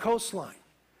to the coastline.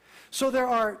 So there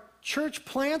are church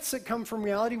plants that come from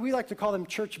reality. We like to call them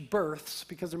church births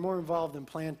because they're more involved in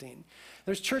planting.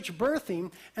 There's church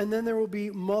birthing, and then there will be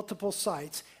multiple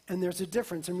sites, and there's a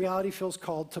difference, and reality feels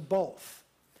called to both.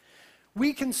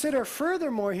 We consider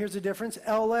furthermore, here's the difference,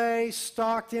 LA,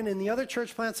 Stockton, and the other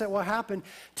church plants that will happen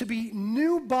to be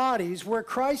new bodies where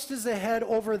Christ is the head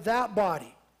over that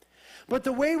body. But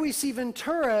the way we see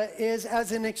Ventura is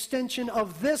as an extension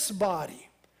of this body.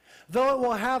 Though it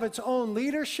will have its own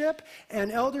leadership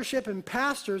and eldership and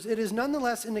pastors, it is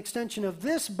nonetheless an extension of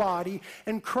this body,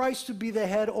 and Christ would be the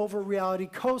head over Reality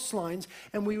Coastlines,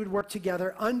 and we would work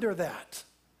together under that.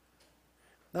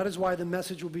 That is why the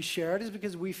message will be shared, is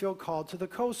because we feel called to the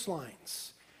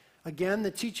coastlines. Again,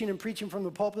 the teaching and preaching from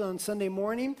the pulpit on Sunday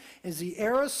morning is the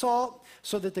air assault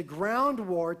so that the ground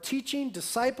war, teaching,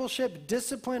 discipleship,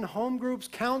 discipline, home groups,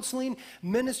 counseling,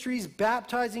 ministries,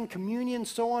 baptizing, communion,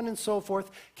 so on and so forth,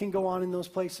 can go on in those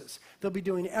places. They'll be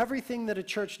doing everything that a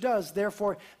church does.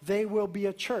 Therefore, they will be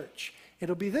a church.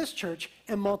 It'll be this church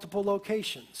in multiple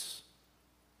locations.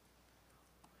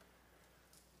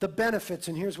 The benefits,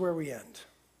 and here's where we end.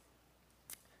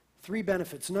 3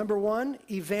 benefits. Number 1,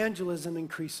 evangelism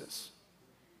increases.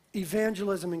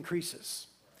 Evangelism increases.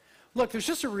 Look, there's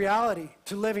just a reality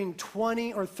to living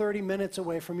 20 or 30 minutes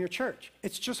away from your church.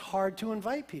 It's just hard to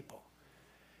invite people.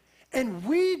 And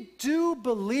we do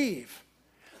believe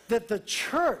that the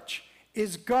church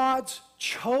is God's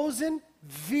chosen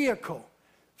vehicle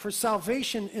for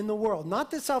salvation in the world. Not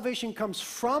that salvation comes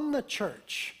from the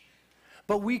church,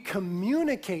 but we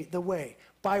communicate the way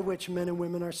by which men and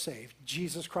women are saved,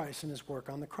 Jesus Christ and his work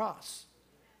on the cross.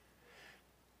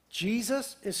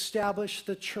 Jesus established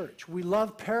the church. We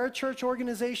love parachurch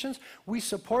organizations. We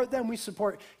support them. We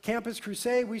support Campus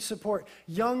Crusade. We support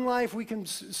Young Life. We can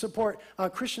support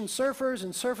Christian surfers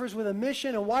and surfers with a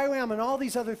mission and YWAM and all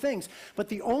these other things. But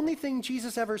the only thing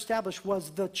Jesus ever established was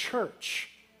the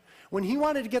church. When he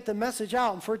wanted to get the message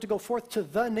out and for it to go forth to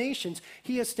the nations,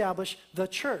 he established the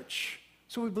church.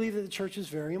 So we believe that the church is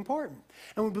very important.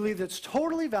 And we believe that it's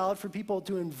totally valid for people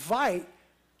to invite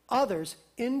others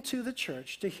into the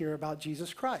church to hear about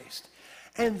Jesus Christ.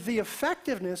 And the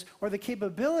effectiveness or the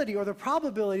capability or the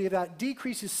probability of that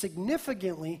decreases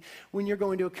significantly when you're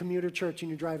going to a commuter church and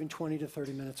you're driving 20 to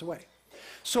 30 minutes away.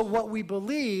 So what we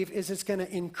believe is it's going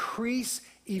to increase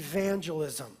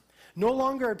evangelism. No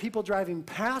longer are people driving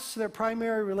past their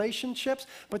primary relationships,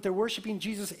 but they're worshiping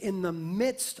Jesus in the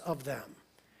midst of them.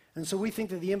 And so we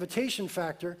think that the invitation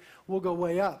factor will go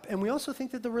way up. And we also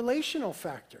think that the relational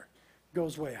factor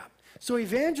goes way up. So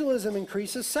evangelism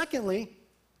increases. Secondly,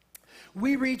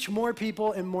 we reach more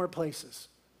people in more places.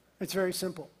 It's very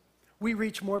simple. We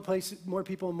reach more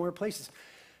people in more places.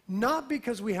 Not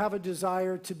because we have a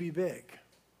desire to be big,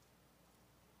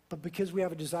 but because we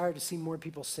have a desire to see more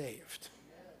people saved.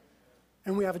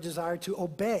 And we have a desire to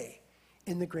obey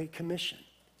in the Great Commission.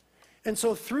 And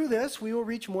so through this, we will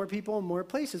reach more people in more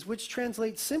places, which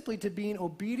translates simply to being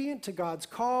obedient to God's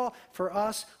call for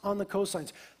us on the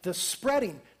coastlines. The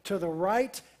spreading to the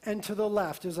right and to the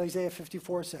left, as Isaiah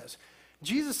 54 says.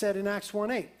 Jesus said in Acts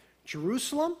 1:8,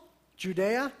 Jerusalem,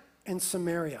 Judea, and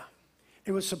Samaria.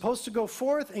 It was supposed to go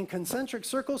forth in concentric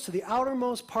circles to the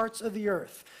outermost parts of the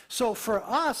earth. So for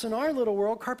us, in our little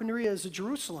world, Carpinteria is a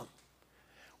Jerusalem.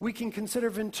 We can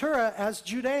consider Ventura as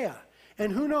Judea.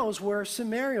 And who knows where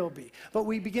Samaria will be. But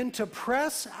we begin to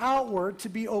press outward to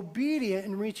be obedient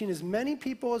in reaching as many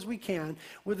people as we can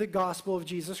with the gospel of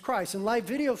Jesus Christ. And live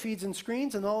video feeds and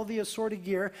screens and all the assorted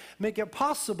gear make it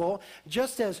possible,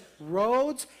 just as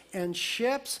roads and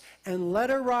ships and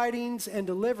letter writings and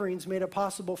deliverings made it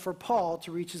possible for Paul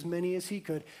to reach as many as he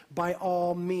could by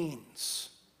all means.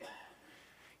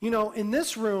 You know, in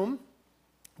this room,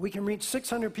 we can reach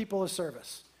 600 people a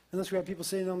service. Unless we have people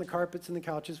sitting on the carpets and the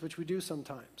couches, which we do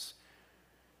sometimes.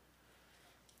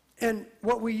 And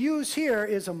what we use here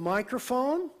is a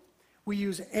microphone. We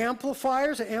use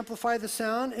amplifiers to amplify the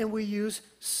sound, and we use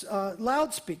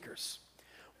loudspeakers.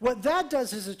 What that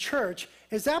does as a church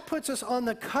is that puts us on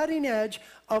the cutting edge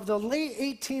of the late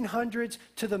 1800s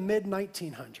to the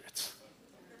mid-1900s.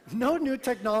 No new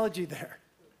technology there.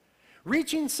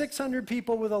 Reaching 600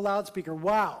 people with a loudspeaker.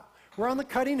 Wow. We're on the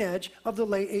cutting edge of the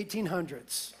late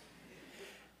 1800s.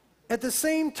 At the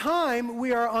same time,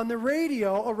 we are on the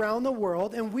radio around the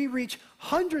world, and we reach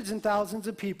hundreds and thousands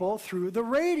of people through the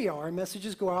radio. Our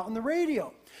messages go out on the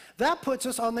radio. That puts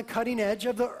us on the cutting edge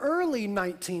of the early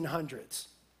 1900s.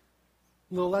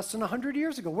 A little less than 100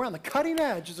 years ago. We're on the cutting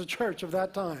edge as a church of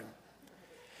that time.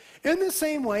 In the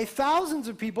same way, thousands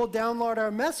of people download our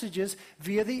messages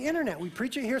via the internet. We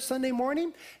preach it here Sunday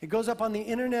morning. It goes up on the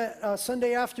internet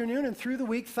Sunday afternoon, and through the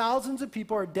week, thousands of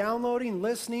people are downloading,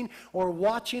 listening, or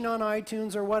watching on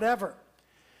iTunes or whatever.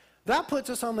 That puts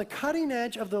us on the cutting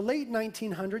edge of the late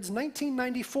 1900s,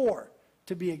 1994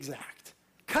 to be exact.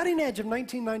 Cutting edge of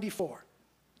 1994.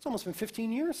 It's almost been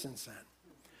 15 years since then.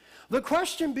 The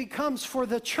question becomes for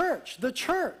the church,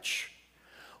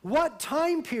 what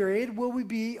time period will we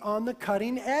be on the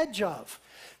cutting edge of?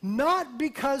 Not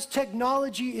because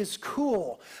technology is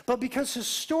cool, but because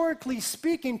historically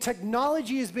speaking,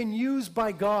 technology has been used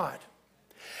by God.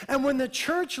 And when the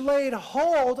church laid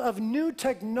hold of new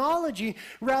technology,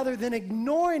 rather than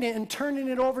ignoring it and turning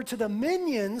it over to the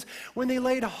minions, when they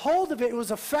laid hold of it, it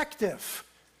was effective.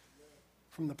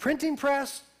 From the printing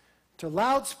press, to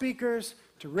loudspeakers,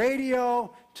 to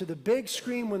radio, to the big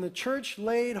screen, when the church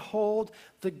laid hold,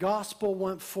 the gospel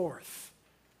went forth.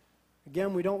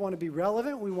 Again, we don't want to be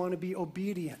relevant, we want to be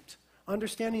obedient.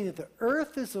 Understanding that the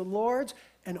earth is the Lord's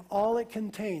and all it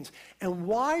contains. And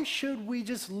why should we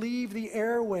just leave the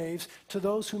airwaves to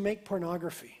those who make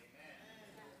pornography?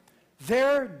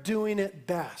 They're doing it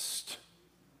best.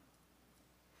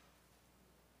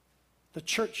 The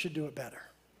church should do it better.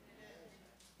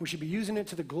 We should be using it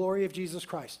to the glory of Jesus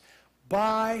Christ.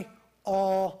 By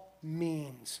all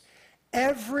means.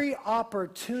 Every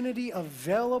opportunity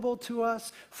available to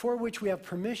us for which we have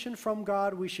permission from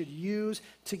God, we should use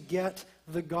to get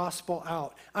the gospel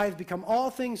out. I have become all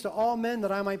things to all men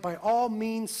that I might by all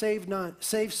means save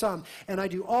some. And I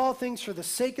do all things for the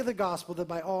sake of the gospel that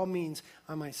by all means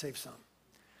I might save some.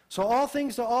 So all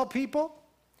things to all people,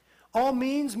 all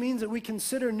means that we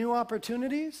consider new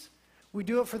opportunities. We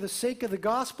do it for the sake of the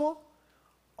gospel.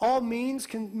 All means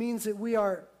means that we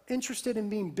are interested in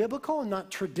being biblical and not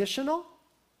traditional.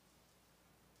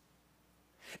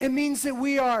 It means that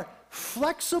we are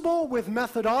flexible with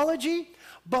methodology,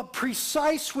 but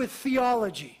precise with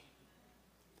theology.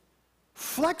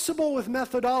 Flexible with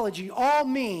methodology, all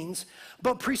means,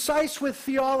 but precise with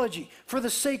theology for the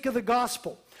sake of the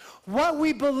gospel. What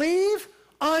we believe,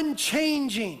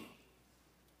 unchanging.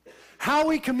 How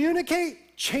we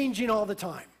communicate, changing all the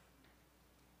time.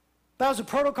 That was a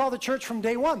protocol of the church from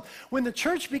day one. When the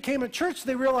church became a church,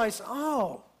 they realized,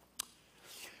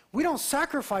 we don't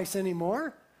sacrifice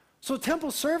anymore, so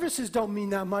temple services don't mean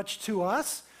that much to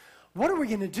us. What are we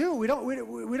going to do? We don't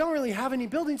really have any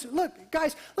buildings. Look,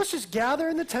 guys, let's just gather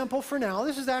in the temple for now.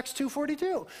 This is Acts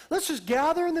 2:42. Let's just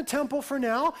gather in the temple for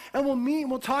now, and we'll meet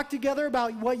and we'll talk together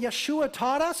about what Yeshua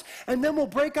taught us, and then we'll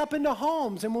break up into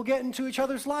homes, and we'll get into each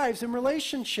other's lives and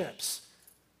relationships.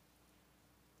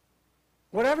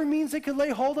 Whatever means they could lay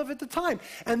hold of at the time.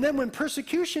 And then when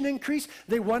persecution increased,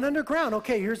 they went underground.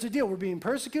 Okay, here's the deal. We're being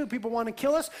persecuted. People want to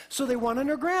kill us, so they went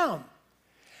underground.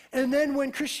 And then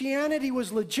when Christianity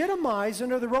was legitimized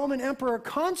under the Roman Emperor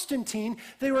Constantine,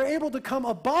 they were able to come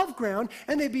above ground,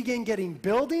 and they began getting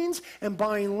buildings and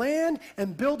buying land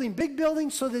and building big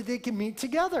buildings so that they can meet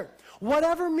together.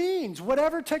 Whatever means,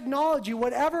 whatever technology,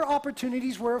 whatever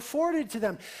opportunities were afforded to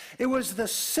them. It was the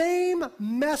same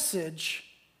message,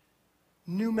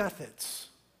 new methods.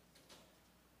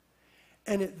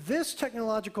 And at this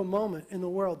technological moment in the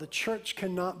world, the church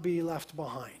cannot be left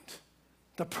behind.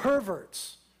 The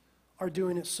perverts are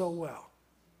doing it so well.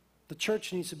 The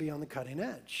church needs to be on the cutting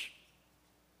edge.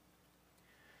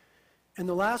 And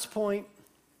the last point,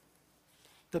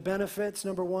 the benefits.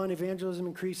 Number one, evangelism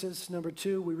increases. Number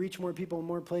two, we reach more people in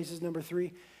more places. Number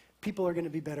three, people are going to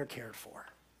be better cared for.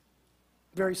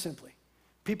 Very simply,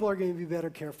 people are going to be better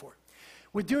cared for.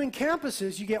 With doing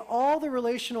campuses, you get all the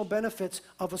relational benefits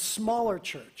of a smaller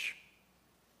church.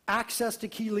 Access to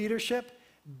key leadership,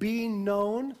 being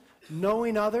known,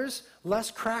 knowing others,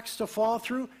 less cracks to fall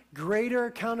through, greater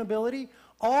accountability,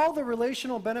 all the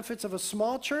relational benefits of a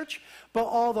small church, but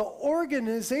all the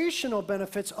organizational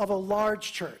benefits of a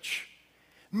large church.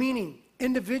 Meaning,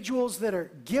 individuals that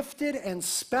are gifted and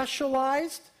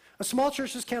specialized, a small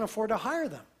church just can't afford to hire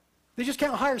them. They just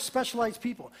can't hire specialized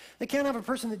people. They can't have a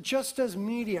person that just does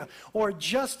media or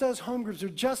just does home groups or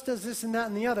just does this and that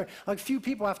and the other. Like few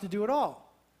people have to do it all.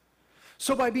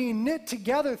 So by being knit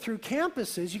together through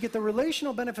campuses, you get the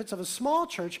relational benefits of a small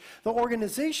church, the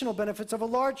organizational benefits of a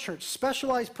large church,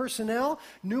 specialized personnel,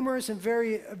 numerous and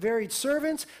varied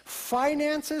servants,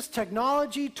 finances,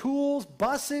 technology, tools,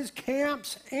 buses,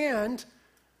 camps, and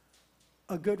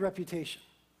a good reputation.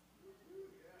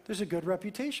 There's a good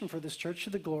reputation for this church to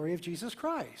the glory of Jesus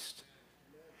Christ.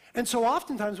 And so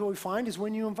oftentimes what we find is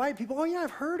when you invite people, oh yeah,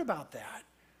 I've heard about that.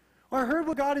 Or I heard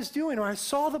what God is doing, or I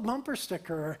saw the bumper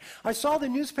sticker, or I saw the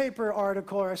newspaper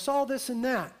article, or I saw this and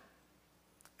that.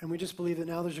 And we just believe that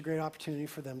now there's a great opportunity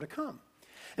for them to come.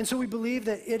 And so we believe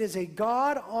that it is a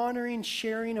God-honoring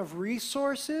sharing of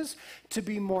resources to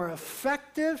be more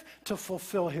effective, to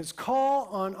fulfill his call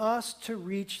on us to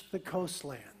reach the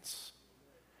coastlands.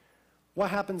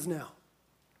 What happens now?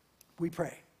 We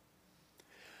pray.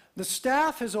 The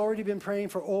staff has already been praying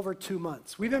for over 2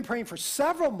 months. We've been praying for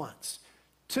several months.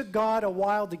 Took God a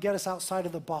while to get us outside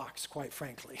of the box, quite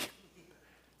frankly.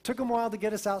 Took him a while to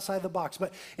get us outside the box.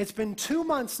 But it's been 2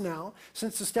 months now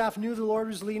since the staff knew the Lord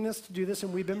was leading us to do this,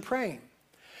 and we've been praying.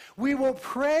 We will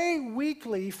pray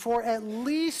weekly for at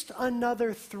least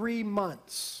another 3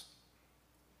 months.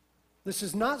 This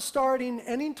is not starting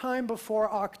any time before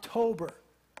October,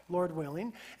 Lord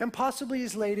willing, and possibly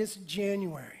as late as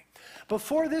January.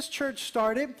 Before this church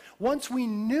started, once we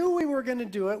knew we were going to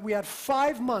do it, we had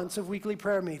 5 months of weekly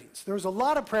prayer meetings. There was a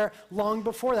lot of prayer long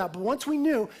before that, but once we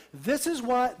knew this is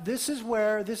what, this is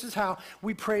where, this is how,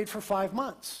 we prayed for 5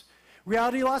 months.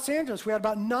 Reality Los Angeles, we had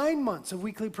about 9 months of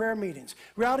weekly prayer meetings.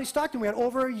 Reality Stockton, we had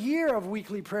over a year of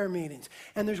weekly prayer meetings.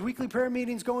 And there's weekly prayer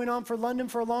meetings going on for London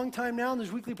for a long time now, and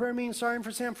there's weekly prayer meetings starting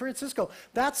for San Francisco.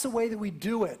 That's the way that we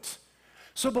do it.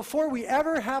 So before we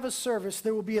ever have a service,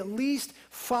 there will be at least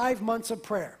 5 months of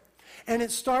prayer. And it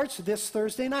starts this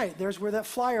Thursday night. There's where that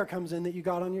flyer comes in that you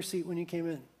got on your seat when you came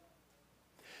in.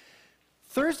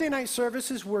 Thursday night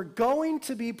services were going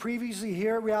to be previously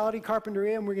here at Reality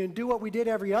Carpinteria, and we're going to do what we did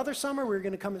every other summer. We're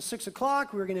going to come at 6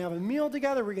 o'clock. We're going to have a meal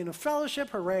together. We're going to fellowship.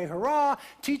 Hooray, hurrah.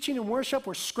 Teaching and worship,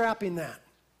 we're scrapping that.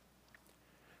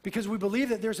 Because we believe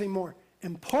that there's a more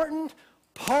important,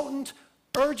 potent,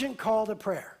 urgent call to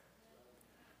prayer.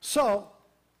 So,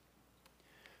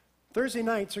 Thursday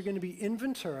nights are going to be in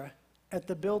Ventura at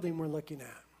the building we're looking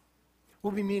at.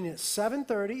 We'll be meeting at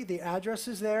 7:30. The address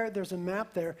is there. There's a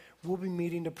map there. We'll be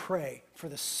meeting to pray for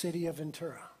the city of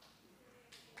Ventura.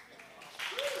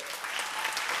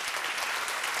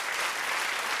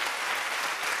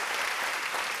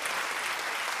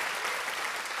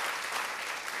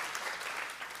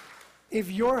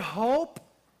 If your hope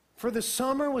for the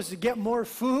summer was to get more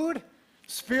food,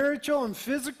 spiritual and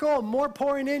physical, and more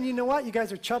pouring in, you know what? You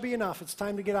guys are chubby enough. It's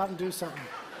time to get out and do something.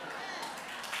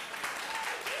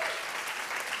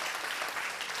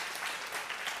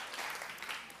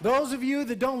 Those of you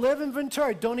that don't live in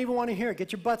Ventura don't even want to hear it.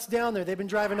 Get your butts down there. They've been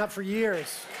driving up for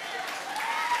years.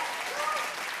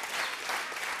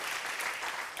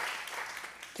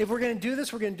 If we're going to do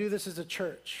this, we're going to do this as a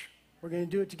church. We're going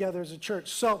to do it together as a church.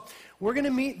 So we're going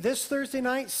to meet this Thursday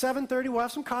night, 7:30. We'll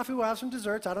have some coffee. We'll have some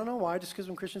desserts. I don't know why. Just because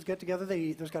when Christians get together, they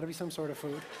eat. There's got to be some sort of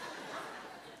food.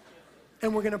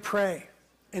 And we're going to pray.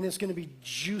 And it's going to be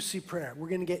juicy prayer. We're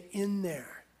going to get in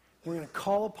there. We're going to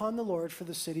call upon the Lord for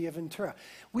the city of Ventura.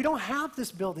 We don't have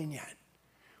this building yet.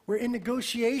 We're in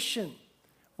negotiation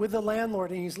with the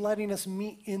landlord, and he's letting us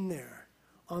meet in there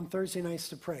on Thursday nights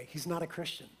to pray. He's not a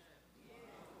Christian.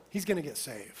 He's going to get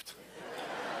saved.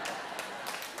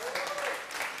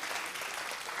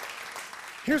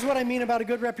 Here's what I mean about a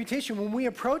good reputation. When we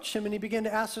approached him and he began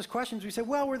to ask us questions, we said,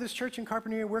 well, we're this church in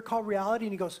Carpinteria. We're called Reality.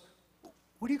 And he goes,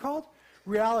 what are you called?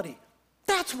 Reality.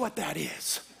 That's what that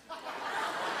is.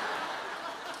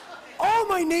 All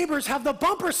my neighbors have the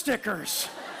bumper stickers.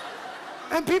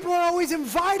 And people are always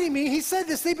inviting me. He said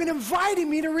this. They've been inviting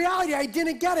me to Reality. I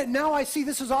didn't get it. Now I see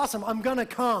this is awesome. I'm going to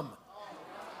come.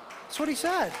 That's what he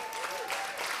said.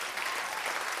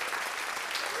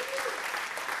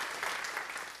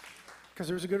 Because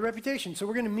there's a good reputation. So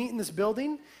we're going to meet in this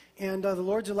building, and the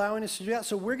Lord's allowing us to do that.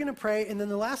 So we're going to pray, and then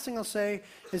the last thing I'll say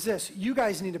is this. You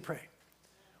guys need to pray.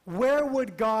 Where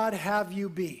would God have you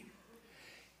be?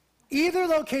 Either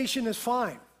location is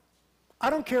fine. I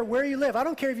don't care where you live. I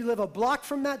don't care if you live a block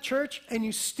from that church and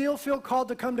you still feel called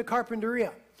to come to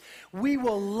Carpinteria. We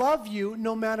will love you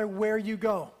no matter where you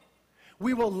go.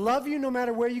 We will love you no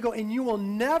matter where you go, and you will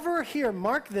never hear,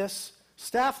 mark this,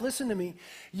 staff, listen to me.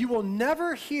 You will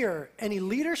never hear any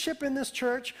leadership in this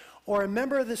church or a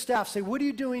member of the staff say, what are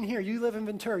you doing here? You live in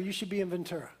Ventura. You should be in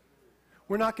Ventura.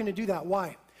 We're not going to do that.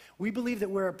 Why? We believe that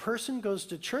where a person goes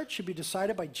to church should be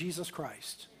decided by Jesus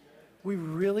Christ. We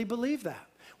really believe that.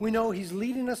 We know he's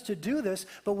leading us to do this,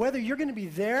 but whether you're going to be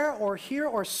there or here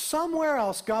or somewhere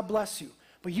else, God bless you.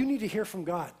 But you need to hear from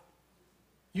God.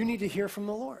 You need to hear from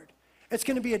the Lord. It's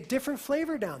going to be a different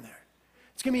flavor down there.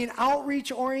 It's going to be an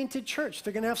outreach-oriented church.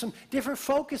 They're going to have some different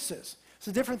focuses,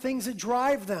 some different things that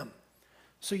drive them.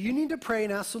 So you need to pray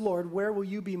and ask the Lord, where will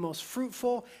you be most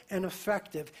fruitful and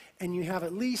effective? And you have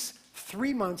at least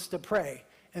 3 months to pray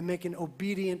and make an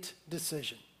obedient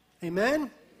decision. Amen?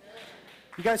 Amen.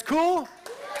 You guys cool?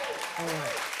 All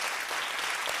right.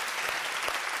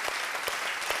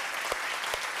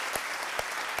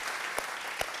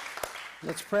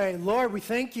 Let's pray. Lord, we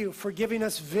thank you for giving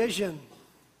us vision.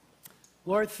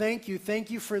 Lord, thank you.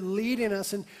 Thank you for leading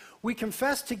us. And we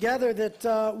confess together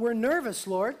that we're nervous,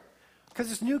 Lord,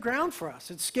 because it's new ground for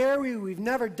us. It's scary. We've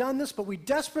never done this, but we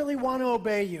desperately want to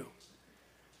obey you.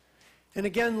 And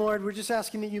again, Lord, we're just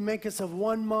asking that you make us of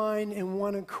one mind and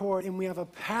one accord, and we have a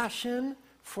passion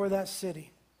for that city.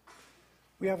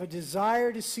 We have a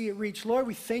desire to see it reach. Lord,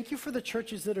 we thank you for the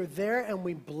churches that are there, and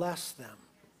we bless them.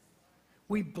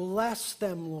 We bless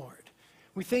them, Lord.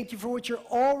 We thank you for what you're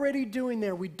already doing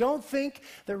there. We don't think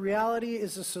that reality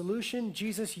is a solution.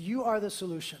 Jesus, you are the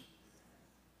solution.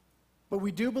 But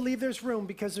we do believe there's room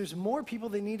because there's more people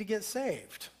that need to get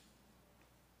saved.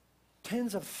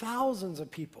 Tens of thousands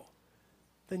of people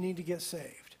that need to get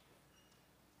saved.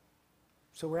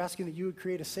 So we're asking that you would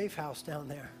create a safe house down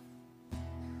there.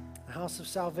 A house of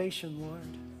salvation,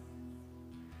 Lord.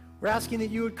 We're asking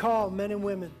that you would call men and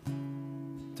women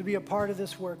to be a part of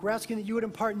this work. We're asking that you would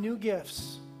impart new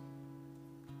gifts,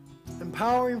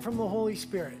 empowering from the Holy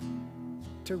Spirit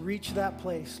to reach that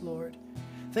place, Lord.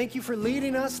 Thank you for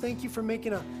leading us. Thank you for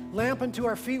making a lamp unto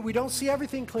our feet. We don't see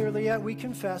everything clearly yet. We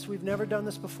confess we've never done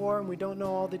this before and we don't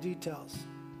know all the details.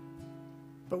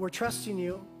 But we're trusting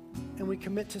you and we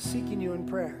commit to seeking you in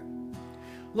prayer.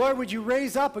 Lord, would you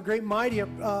raise up a great mighty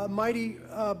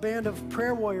band of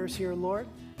prayer warriors here, Lord?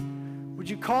 Would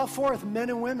you call forth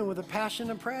men and women with a passion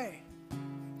to pray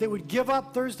that would give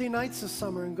up Thursday nights this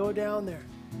summer and go down there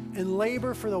and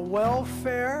labor for the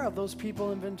welfare of those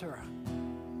people in Ventura,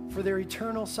 for their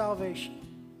eternal salvation.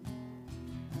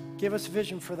 Give us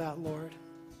vision for that, Lord.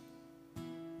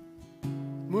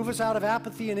 Move us out of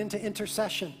apathy and into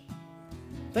intercession.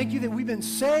 Thank you that we've been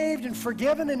saved and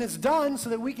forgiven and it's done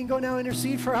so that we can go now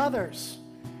intercede for others.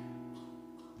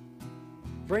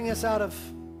 Bring us out of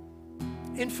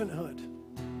infanthood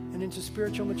and into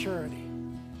spiritual maturity.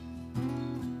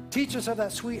 Teach us of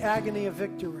that sweet agony of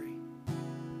victory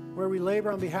where we labor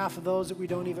on behalf of those that we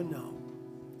don't even know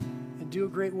and do a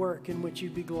great work in which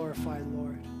you'd be glorified,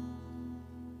 Lord.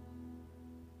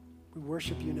 We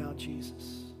worship you now,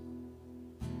 Jesus.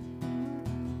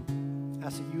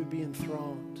 Ask that you would be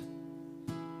enthroned.